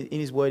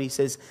his word he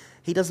says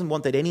he doesn't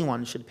want that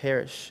anyone should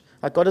perish.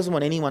 Like, God doesn't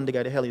want anyone to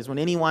go to hell. He doesn't want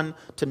anyone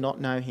to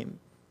not know him.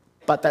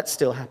 But that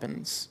still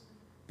happens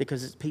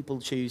because people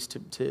choose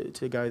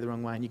to go the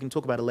wrong way. And you can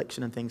talk about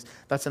election and things.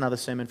 That's another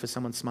sermon for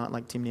someone smart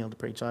like Tim Neal to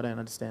preach. I don't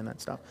understand that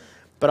stuff.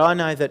 But I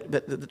know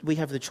that we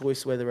have the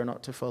choice whether or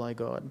not to follow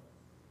God.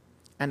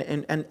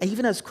 And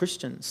even as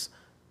Christians,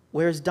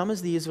 we're as dumb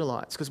as the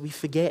Israelites because we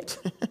forget.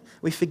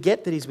 We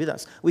forget that he's with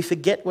us. We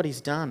forget what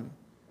he's done.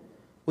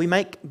 We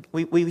look at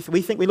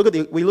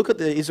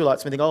the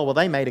Israelites and we think, oh, well,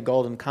 they made a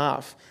golden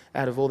calf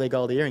out of all their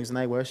gold earrings and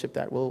they worship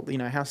that. Well,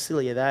 how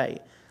silly are they?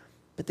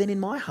 But then in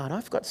my heart,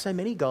 I've got so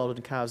many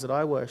golden calves that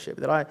I worship,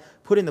 that I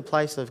put in the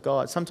place of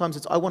God.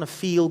 Sometimes I want to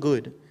feel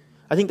good.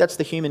 I think that's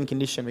the human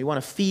condition. We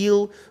want to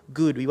feel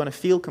good. We want to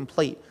feel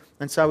complete.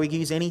 And so we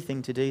use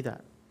anything to do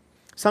that.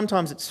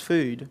 Sometimes it's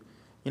food.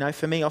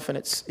 For me, often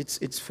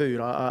it's food.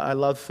 I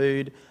love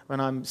food. When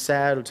I'm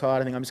sad or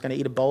tired, I think I'm just going to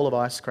eat a bowl of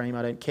ice cream.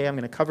 I don't care. I'm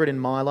going to cover it in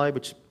Milo,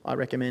 which I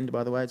recommend,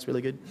 by the way. It's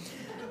really good.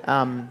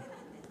 And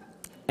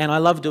I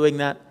love doing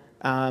that.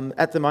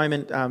 At the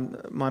moment,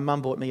 my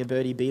mum bought me a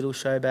Bertie Beetle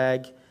show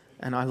bag,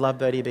 and I love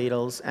Bertie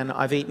Beetles. And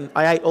I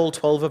ate all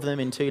 12 of them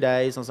in 2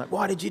 days. I was like,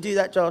 why did you do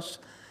that, Josh?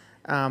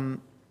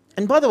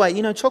 And by the way,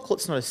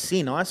 chocolate's not a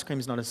sin. Ice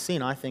cream's not a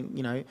sin. I think,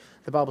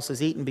 the Bible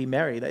says eat and be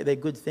merry. They're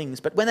good things.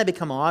 But when they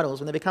become idols,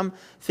 when they become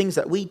things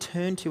that we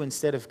turn to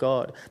instead of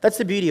God, that's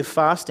the beauty of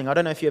fasting. I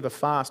don't know if you ever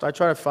fast. I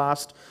try to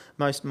fast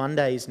most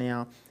Mondays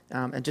now,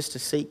 and just to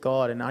seek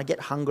God. And I get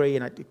hungry,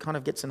 and it kind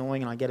of gets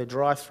annoying, and I get a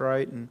dry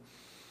throat.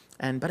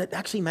 But it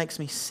actually makes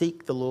me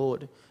seek the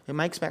Lord. It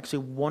makes me actually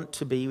want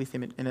to be with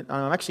him. And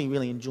I'm actually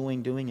really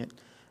enjoying doing it.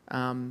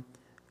 And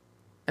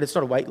it's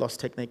not a weight loss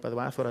technique, by the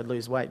way. I thought I'd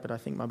lose weight, but I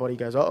think my body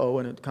goes, uh-oh,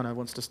 and it kind of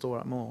wants to store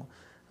up more.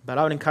 But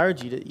I would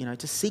encourage you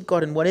to seek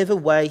God in whatever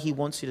way he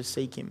wants you to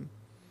seek him.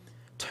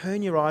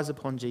 Turn your eyes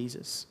upon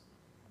Jesus.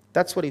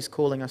 That's what he's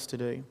calling us to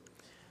do.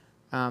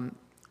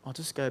 I'll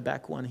just go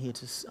back one here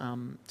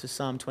to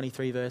Psalm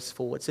 23, verse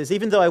 4. It says,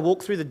 even though I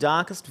walk through the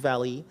darkest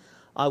valley,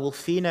 I will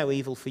fear no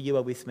evil, for you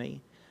are with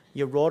me.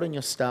 Your rod and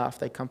your staff,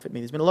 they comfort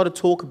me. There's been a lot of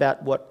talk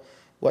about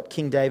what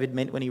King David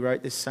meant when he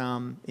wrote this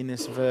psalm in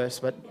this verse,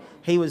 but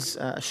he was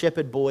a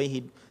shepherd boy.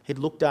 He'd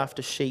looked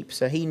after sheep,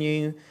 so he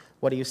knew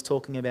what he was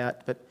talking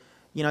about. But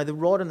the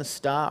rod and the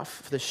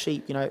staff for the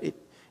sheep,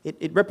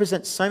 it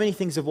represents so many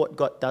things of what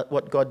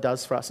God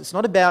does for us. It's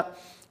not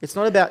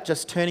about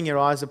just turning your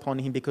eyes upon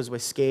him because we're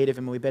scared of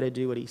him and we better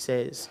do what he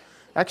says.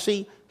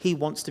 Actually, he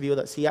wants to be with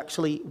us. He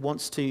actually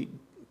wants to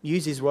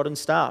use his rod and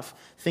staff,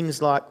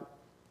 things like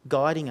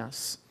guiding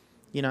us,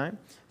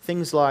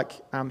 things like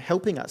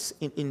helping us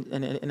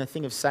in a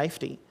thing of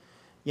safety.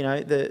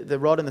 The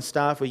rod and the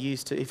staff were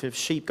used to, if a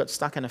sheep got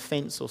stuck in a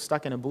fence or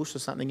stuck in a bush or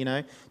something,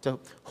 to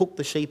hook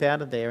the sheep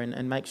out of there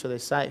and make sure they're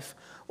safe.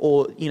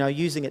 Or,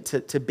 using it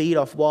to beat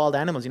off wild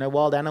animals.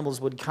 Wild animals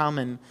would come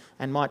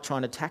and might try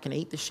and attack and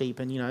eat the sheep,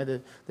 and,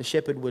 the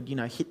shepherd would,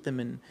 hit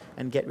them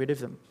and get rid of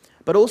them.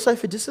 But also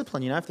for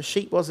discipline, if the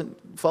sheep wasn't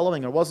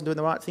following or wasn't doing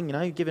the right thing,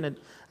 giving it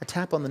a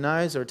tap on the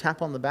nose or a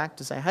tap on the back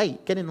to say, hey,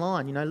 get in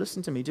line,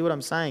 listen to me, do what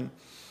I'm saying.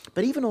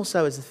 But even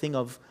also as a thing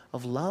of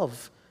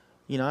love.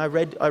 I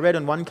read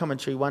on one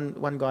commentary,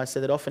 one guy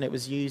said that often it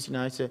was used,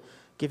 to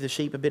give the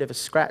sheep a bit of a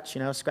scratch,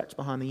 a scratch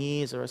behind the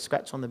ears or a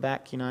scratch on the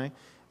back,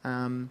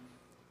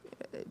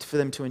 for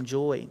them to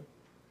enjoy.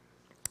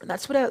 And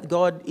that's what our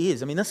God is.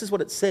 This is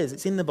what it says.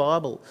 It's in the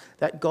Bible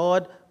that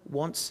God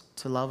wants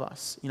to love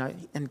us,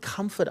 and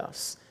comfort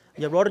us.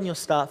 Your rod and your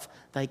staff,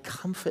 they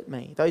comfort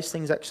me. Those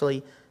things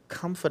actually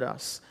comfort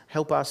us,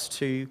 help us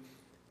to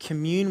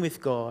commune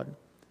with God,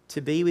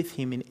 to be with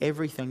him in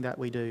everything that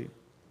we do.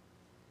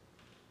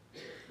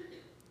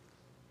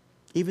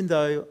 Even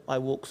though I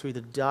walk through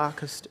the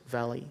darkest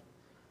valley,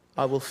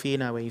 I will fear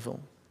no evil.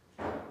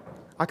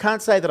 I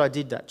can't say that I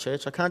did that,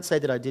 church. I can't say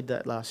that I did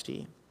that last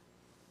year.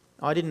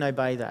 I didn't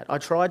obey that. I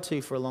tried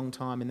to for a long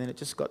time, and then it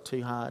just got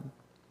too hard.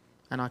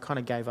 And I kind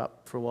of gave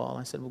up for a while.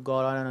 I said, well,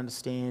 God, I don't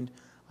understand.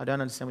 I don't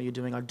understand what you're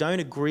doing. I don't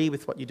agree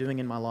with what you're doing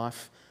in my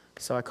life.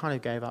 So I kind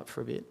of gave up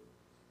for a bit.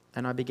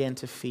 And I began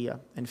to fear.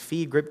 And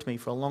fear gripped me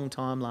for a long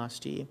time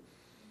last year.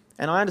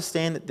 And I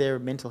understand that there are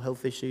mental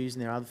health issues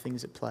and there are other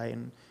things at play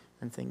and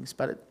things.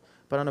 But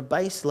on a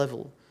base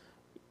level,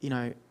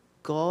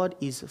 God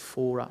is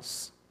for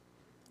us.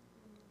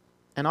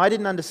 And I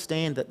didn't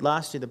understand that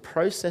last year the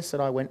process that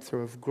I went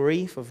through of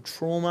grief, of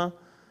trauma,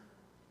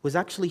 was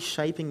actually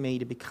shaping me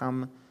to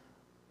become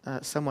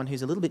someone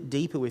who's a little bit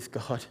deeper with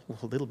God. Well,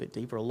 a little bit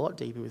deeper, a lot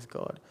deeper with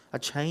God. A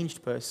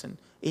changed person,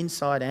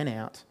 inside and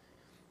out.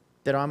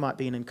 That I might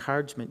be an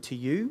encouragement to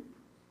you,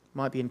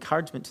 might be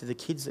encouragement to the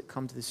kids that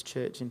come to this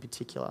church in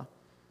particular.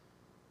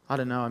 I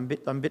don't know,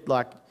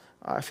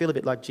 I feel a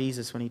bit like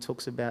Jesus when he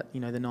talks about, the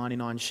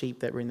 99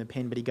 sheep that were in the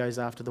pen, but he goes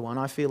after the one.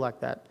 I feel like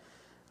that.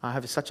 I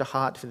have such a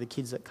heart for the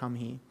kids that come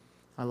here.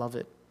 I love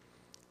it.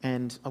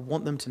 And I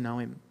want them to know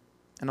him.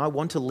 And I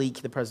want to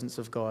leak the presence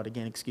of God.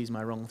 Again, excuse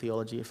my wrong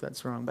theology if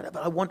that's wrong. But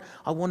I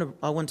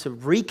want to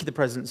reek the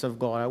presence of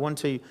God. I want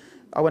to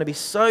be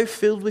so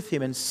filled with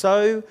Him and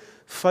so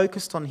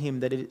focused on Him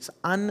that it's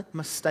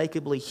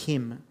unmistakably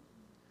Him.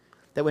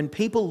 That when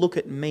people look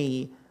at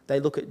me, they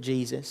look at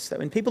Jesus. That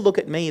when people look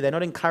at me, they're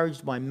not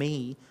encouraged by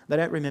me. They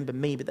don't remember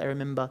me, but they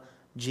remember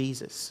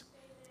Jesus.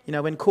 You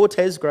know, when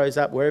Cortez grows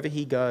up, wherever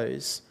he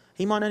goes,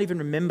 he might not even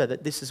remember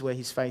that this is where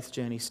his faith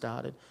journey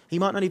started. He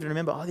might not even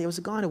remember, oh, there was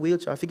a guy in a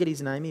wheelchair. I forget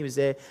his name. He was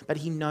there, but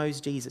he knows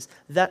Jesus.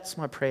 That's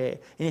my prayer.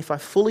 And if I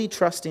fully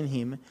trust in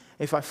Him,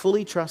 if I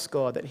fully trust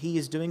God that He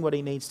is doing what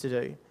He needs to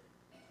do,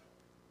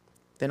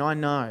 then I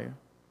know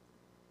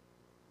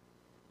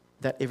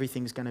that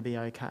everything's going to be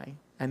okay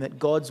and that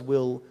God's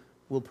will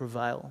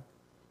prevail.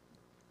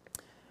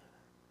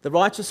 The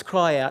righteous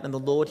cry out and the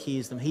Lord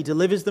hears them. He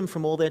delivers them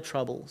from all their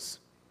troubles.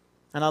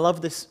 And I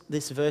love this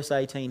verse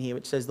 18 here,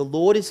 which says, the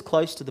Lord is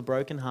close to the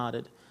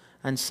brokenhearted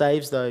and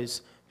saves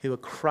those who are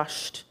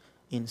crushed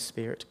in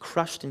spirit.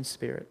 Crushed in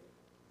spirit.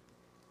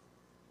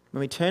 When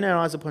we turn our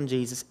eyes upon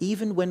Jesus,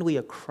 even when we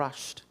are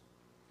crushed,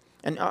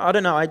 and I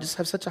don't know, I just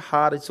have such a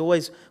heart. It's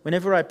always,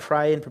 whenever I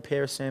pray and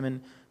prepare a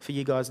sermon for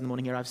you guys in the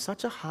morning here, I have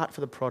such a heart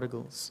for the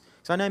prodigals.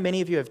 So I know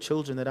many of you have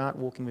children that aren't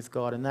walking with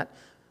God, and that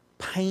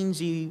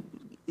pains you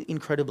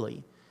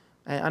incredibly.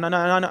 And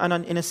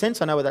in a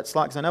sense, I know what that's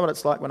like, because I know what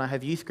it's like when I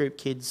have youth group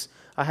kids.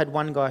 I had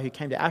one guy who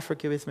came to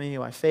Africa with me,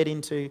 who I fed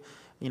into.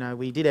 You know,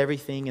 we did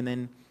everything, and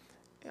then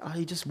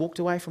he just walked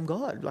away from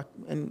God,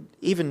 and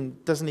even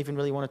doesn't even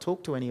really want to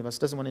talk to any of us,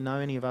 doesn't want to know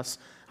any of us,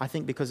 I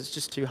think because it's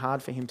just too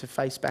hard for him to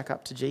face back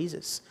up to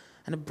Jesus.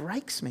 And it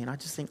breaks me, and I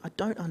just think, I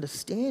don't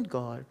understand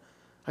God.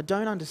 I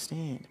don't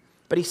understand.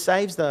 But He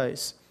saves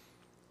those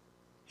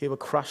who are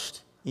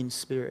crushed in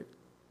spirit.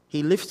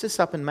 He lifts us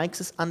up and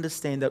makes us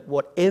understand that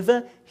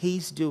whatever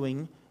He's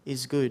doing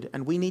is good,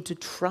 and we need to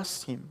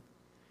trust Him.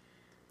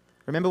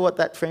 Remember what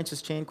that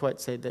Francis Chan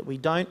quote said, that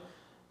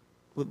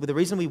the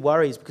reason we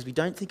worry is because we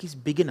don't think He's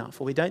big enough,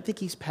 or we don't think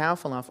He's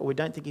powerful enough, or we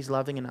don't think He's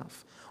loving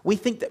enough. We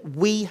think that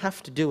we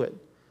have to do it.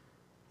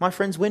 My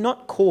friends, we're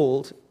not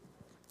called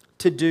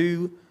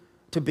to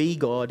be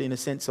God in a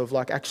sense of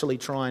like actually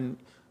try and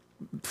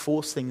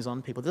force things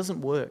on people. It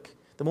doesn't work.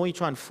 The more you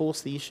try and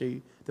force the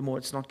issue, the more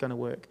it's not going to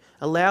work.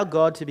 Allow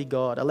God to be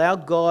God. Allow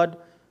God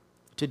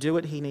to do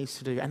what He needs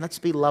to do. And let's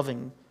be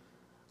loving.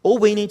 All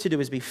we need to do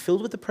is be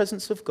filled with the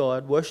presence of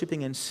God,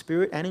 worshipping in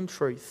spirit and in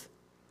truth.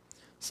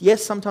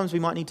 Yes, sometimes we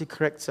might need to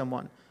correct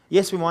someone.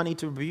 Yes, we might need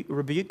to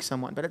rebuke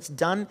someone, but it's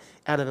done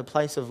out of a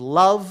place of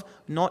love,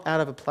 not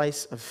out of a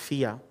place of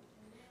fear.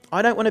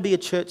 I don't want to be a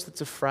church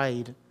that's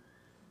afraid.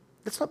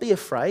 Let's not be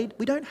afraid.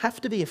 We don't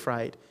have to be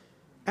afraid.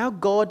 Our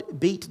God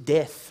beat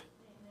death.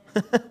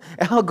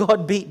 Our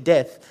God beat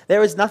death.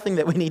 There is nothing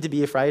that we need to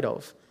be afraid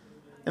of.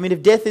 I mean,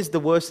 if death is the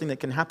worst thing that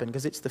can happen,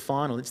 because it's the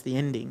final, it's the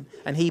ending,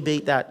 and He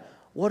beat that,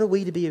 what are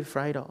we to be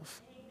afraid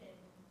of?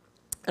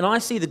 And I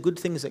see the good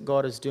things that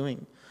God is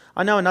doing.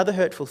 I know another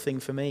hurtful thing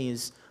for me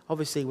is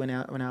obviously when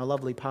our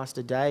lovely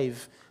Pastor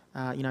Dave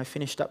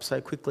finished up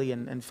so quickly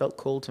and felt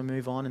called to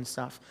move on and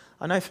stuff.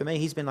 I know for me,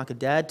 he's been like a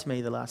dad to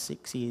me the last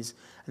 6 years,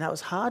 and that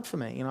was hard for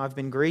me. I've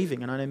been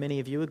grieving, and I know many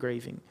of you are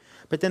grieving.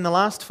 But then the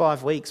last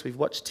 5 weeks, we've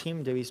watched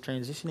Tim do his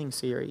transitioning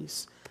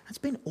series. It's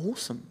been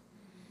awesome.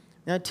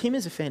 Now, Tim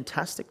is a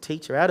fantastic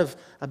teacher. Out of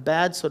a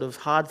bad sort of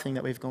hard thing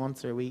that we've gone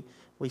through,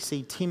 we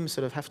see Tim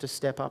sort of have to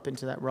step up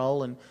into that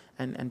role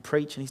and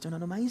preach, and he's doing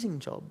an amazing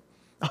job.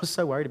 I was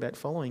so worried about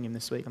following him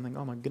this week. I'm thinking,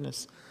 oh my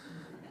goodness.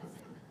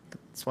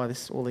 That's why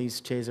all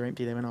these chairs are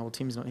empty. They went, oh, well,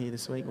 Tim's not here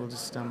this week. We'll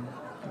just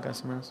go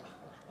somewhere else.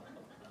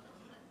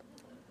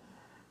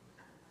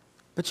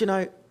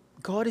 But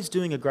God is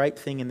doing a great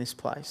thing in this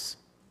place.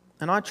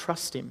 And I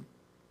trust Him.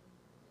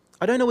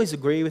 I don't always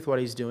agree with what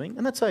He's doing,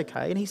 and that's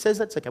okay. And He says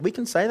that's okay. We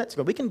can say that to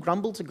God. We can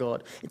grumble to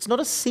God. It's not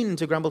a sin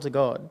to grumble to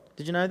God.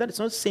 Did you know that? It's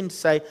not a sin to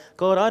say,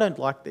 God, I don't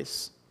like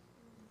this.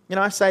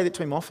 I say that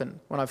to Him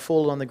often when I've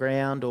fallen on the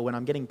ground or when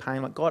I'm getting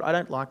pain. Like, God, I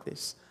don't like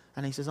this.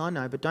 And He says, I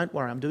know, but don't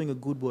worry. I'm doing a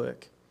good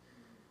work.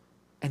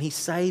 And He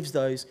saves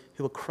those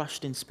who are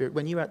crushed in spirit.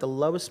 When you're at the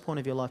lowest point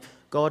of your life,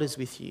 God is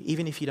with you.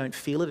 Even if you don't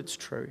feel it, it's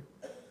true.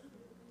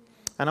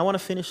 And I want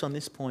to finish on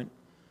this point.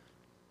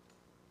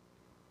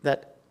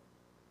 That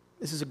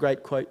this is a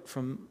great quote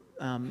from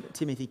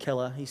Timothy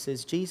Keller. He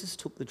says, Jesus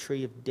took the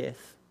tree of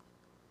death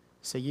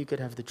so you could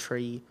have the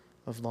tree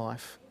of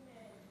life.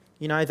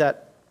 You know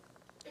that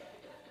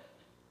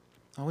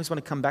I always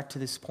want to come back to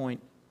this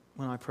point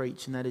when I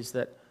preach, and that is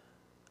that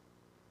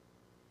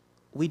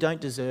we don't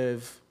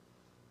deserve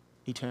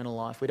eternal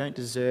life. We don't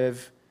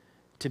deserve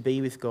to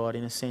be with God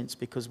in a sense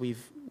because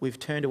we've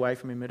turned away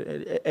from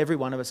Him. Every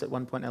one of us at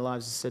one point in our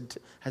lives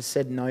has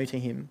said no to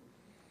Him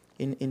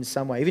in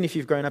some way. Even if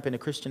you've grown up in a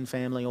Christian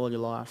family all your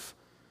life,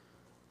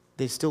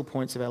 there's still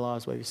points of our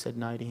lives where we've said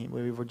no to Him,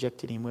 where we've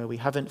rejected Him, where we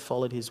haven't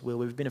followed His will.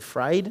 We've been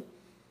afraid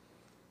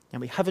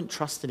and we haven't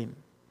trusted Him.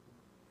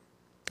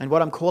 And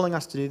what I'm calling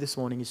us to do this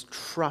morning is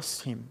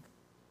trust Him.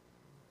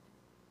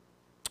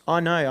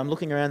 I know, I'm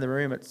looking around the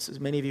room at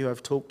many of you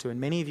I've talked to,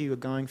 and many of you are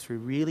going through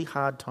really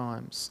hard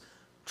times.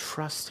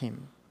 Trust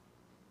him.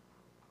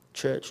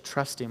 Church,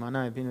 trust him. I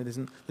know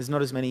there's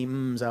not as many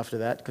mms after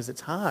that because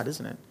it's hard,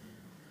 isn't it?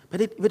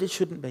 But it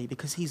shouldn't be,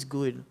 because he's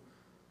good.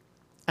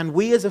 And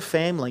we as a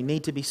family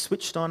need to be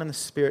switched on in the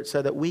Spirit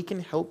so that we can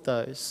help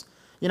those.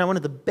 You know, one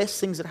of the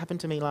best things that happened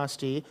to me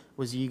last year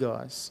was you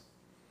guys.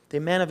 The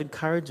amount of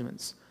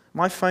encouragements.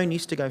 My phone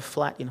used to go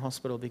flat in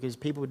hospital because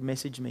people would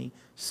message me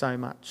so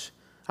much.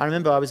 I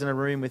remember I was in a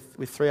room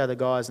with 3 other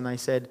guys and they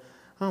said,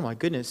 "Oh my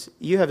goodness,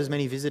 you have as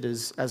many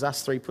visitors as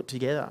us 3 put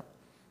together."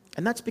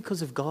 And that's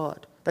because of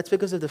God. That's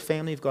because of the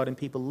family of God and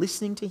people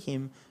listening to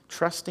him,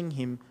 trusting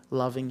him,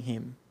 loving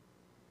him.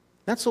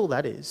 That's all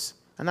that is.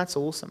 And that's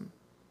awesome.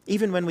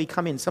 Even when we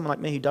come in, someone like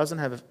me who doesn't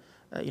have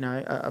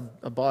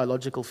a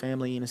biological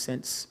family in a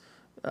sense,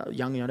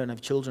 young, I don't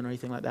have children or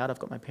anything like that. I've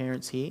got my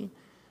parents here.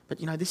 But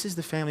this is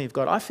the family of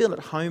God. I feel at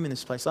home in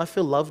this place. I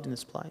feel loved in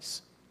this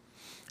place.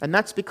 And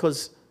that's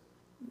because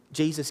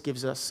Jesus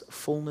gives us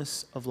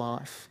fullness of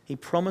life. He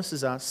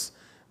promises us,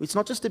 it's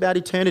not just about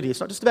eternity. It's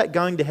not just about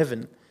going to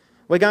heaven.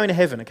 We're going to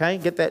heaven, okay?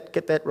 Get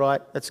that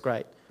right. That's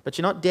great. But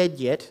you're not dead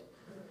yet,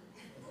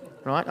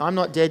 right? I'm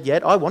not dead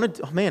yet.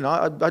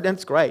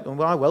 That's great.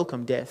 And I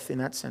welcome death in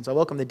that sense. I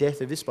welcome the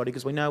death of this body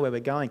because we know where we're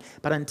going.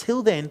 But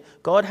until then,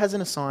 God has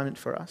an assignment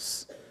for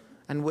us.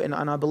 And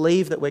I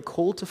believe that we're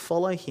called to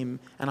follow him.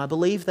 And I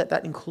believe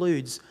that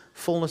includes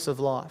fullness of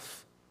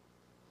life.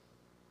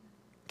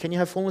 Can you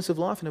have fullness of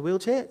life in a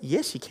wheelchair?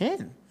 Yes, you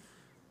can.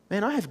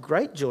 Man, I have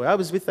great joy. I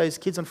was with those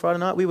kids on Friday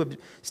night. We were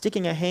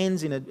sticking our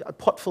hands in a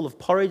pot full of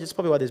porridge. It's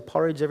probably why there's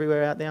porridge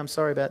everywhere out there. I'm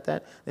sorry about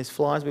that. There's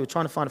flies. We were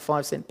trying to find a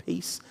 5-cent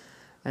piece.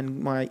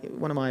 And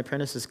one of my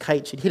apprentices,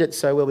 Kate, she'd hit it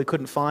so well we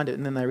couldn't find it.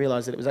 And then they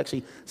realised that it was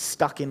actually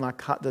stuck in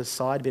the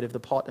side bit of the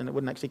pot and it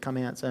wouldn't actually come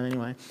out. So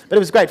anyway, but it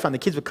was great fun. The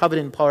kids were covered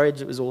in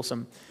porridge. It was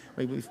awesome.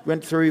 We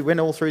went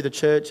all through the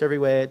church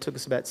everywhere. It took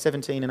us about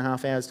 17 and a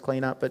half hours to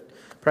clean up, but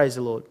praise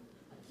the Lord.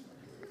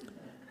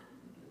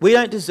 We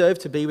don't deserve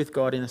to be with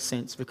God in a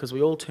sense because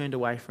we all turned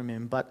away from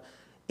him. But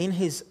in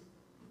his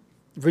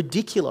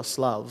ridiculous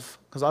love,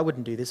 because I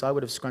wouldn't do this, I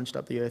would have scrunched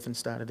up the earth and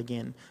started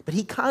again. But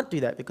he can't do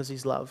that because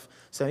he's love.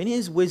 So in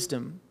his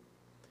wisdom,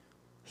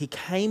 he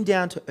came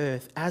down to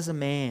earth as a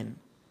man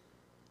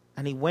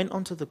and he went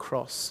onto the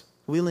cross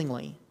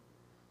willingly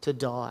to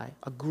die,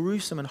 a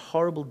gruesome and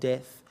horrible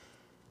death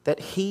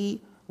that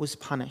he was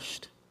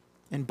punished.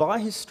 And by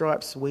his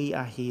stripes we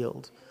are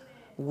healed.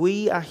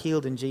 We are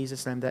healed in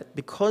Jesus' name, that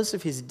because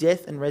of his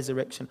death and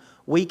resurrection,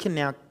 we can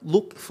now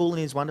look full in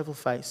his wonderful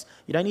face.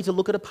 You don't need to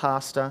look at a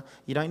pastor.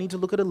 You don't need to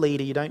look at a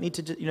leader. You don't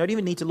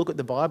even need to look at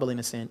the Bible in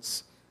a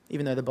sense,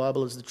 even though the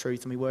Bible is the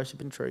truth and we worship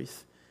in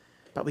truth.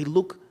 But we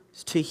look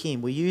to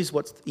him. We use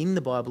what's in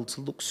the Bible to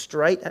look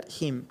straight at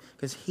him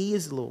because he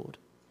is Lord.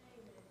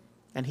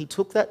 And he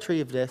took that tree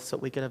of death so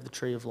that we could have the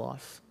tree of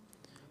life.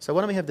 So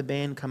why don't we have the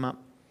band come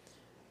up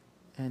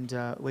and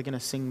we're going to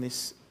sing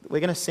this. We're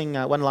going to sing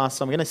one last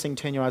song. We're going to sing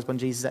Turn Your Eyes on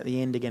Jesus at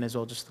the end again as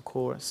well, just the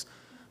chorus.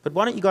 But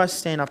why don't you guys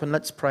stand up and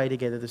let's pray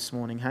together this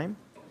morning, hey?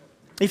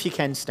 If you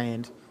can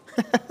stand.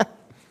 I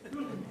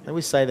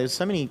always say there's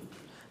so many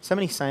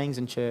sayings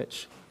in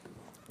church.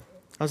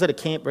 I was at a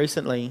camp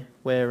recently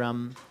where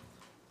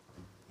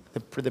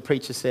the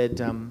preacher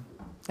said, and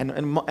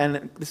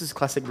this is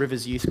classic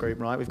Rivers Youth Group,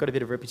 right? We've got a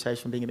bit of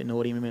reputation for being a bit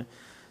naughty.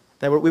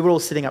 We were all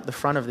sitting up the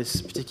front of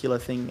this particular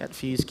thing at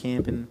Fuse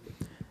Camp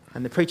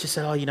and the preacher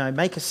said,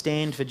 make a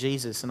stand for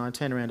Jesus. And I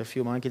turned around to a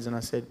few of my kids and I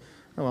said,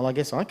 oh, well, I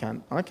guess I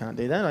can't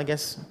do that. I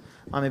guess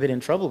I'm a bit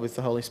in trouble with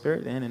the Holy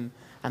Spirit then.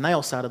 And they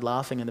all started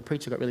laughing and the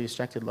preacher got really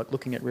distracted, like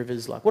looking at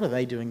Rivers, like, what are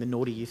they doing, the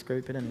naughty youth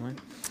group? But anyway.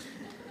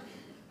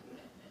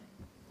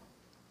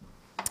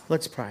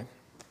 Let's pray.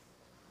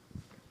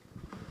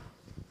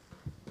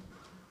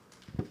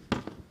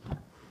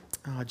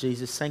 Oh,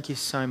 Jesus, thank you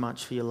so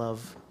much for your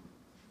love.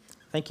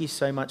 Thank you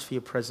so much for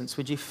your presence.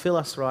 Would you fill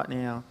us right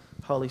now,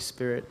 Holy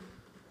Spirit,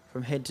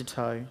 from head to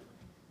toe?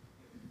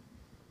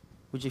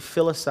 Would you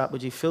fill us up?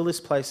 Would you fill this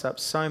place up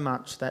so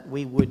much that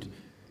we would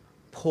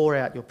pour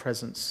out your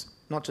presence?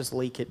 Not just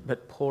leak it,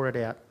 but pour it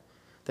out.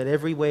 That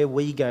everywhere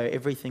we go,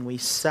 everything we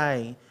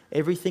say,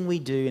 everything we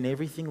do, and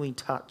everything we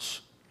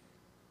touch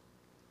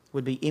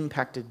would be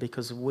impacted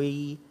because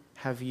we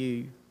have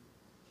you.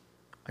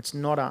 It's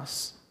not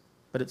us,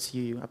 but it's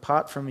you.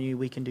 Apart from you,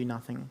 we can do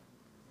nothing.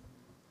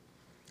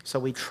 So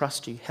we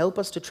trust you. Help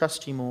us to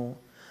trust you more.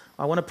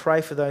 I want to pray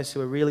for those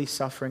who are really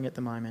suffering at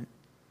the moment.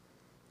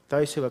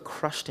 Those who are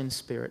crushed in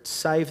spirit.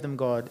 Save them,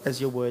 God,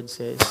 as your word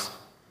says.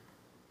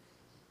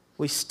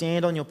 We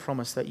stand on your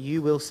promise that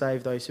you will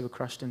save those who are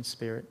crushed in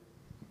spirit.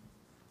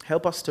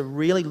 Help us to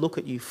really look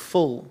at you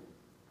full.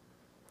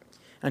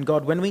 And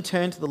God, when we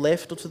turn to the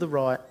left or to the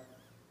right,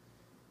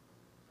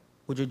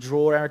 would you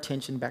draw our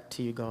attention back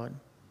to you, God?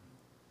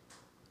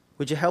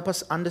 Would you help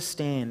us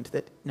understand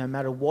that no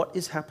matter what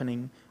is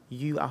happening,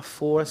 you are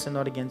for us and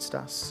not against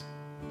us.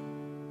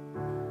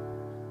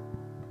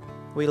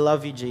 We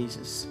love you,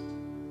 Jesus.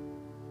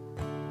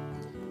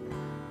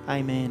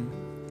 Amen.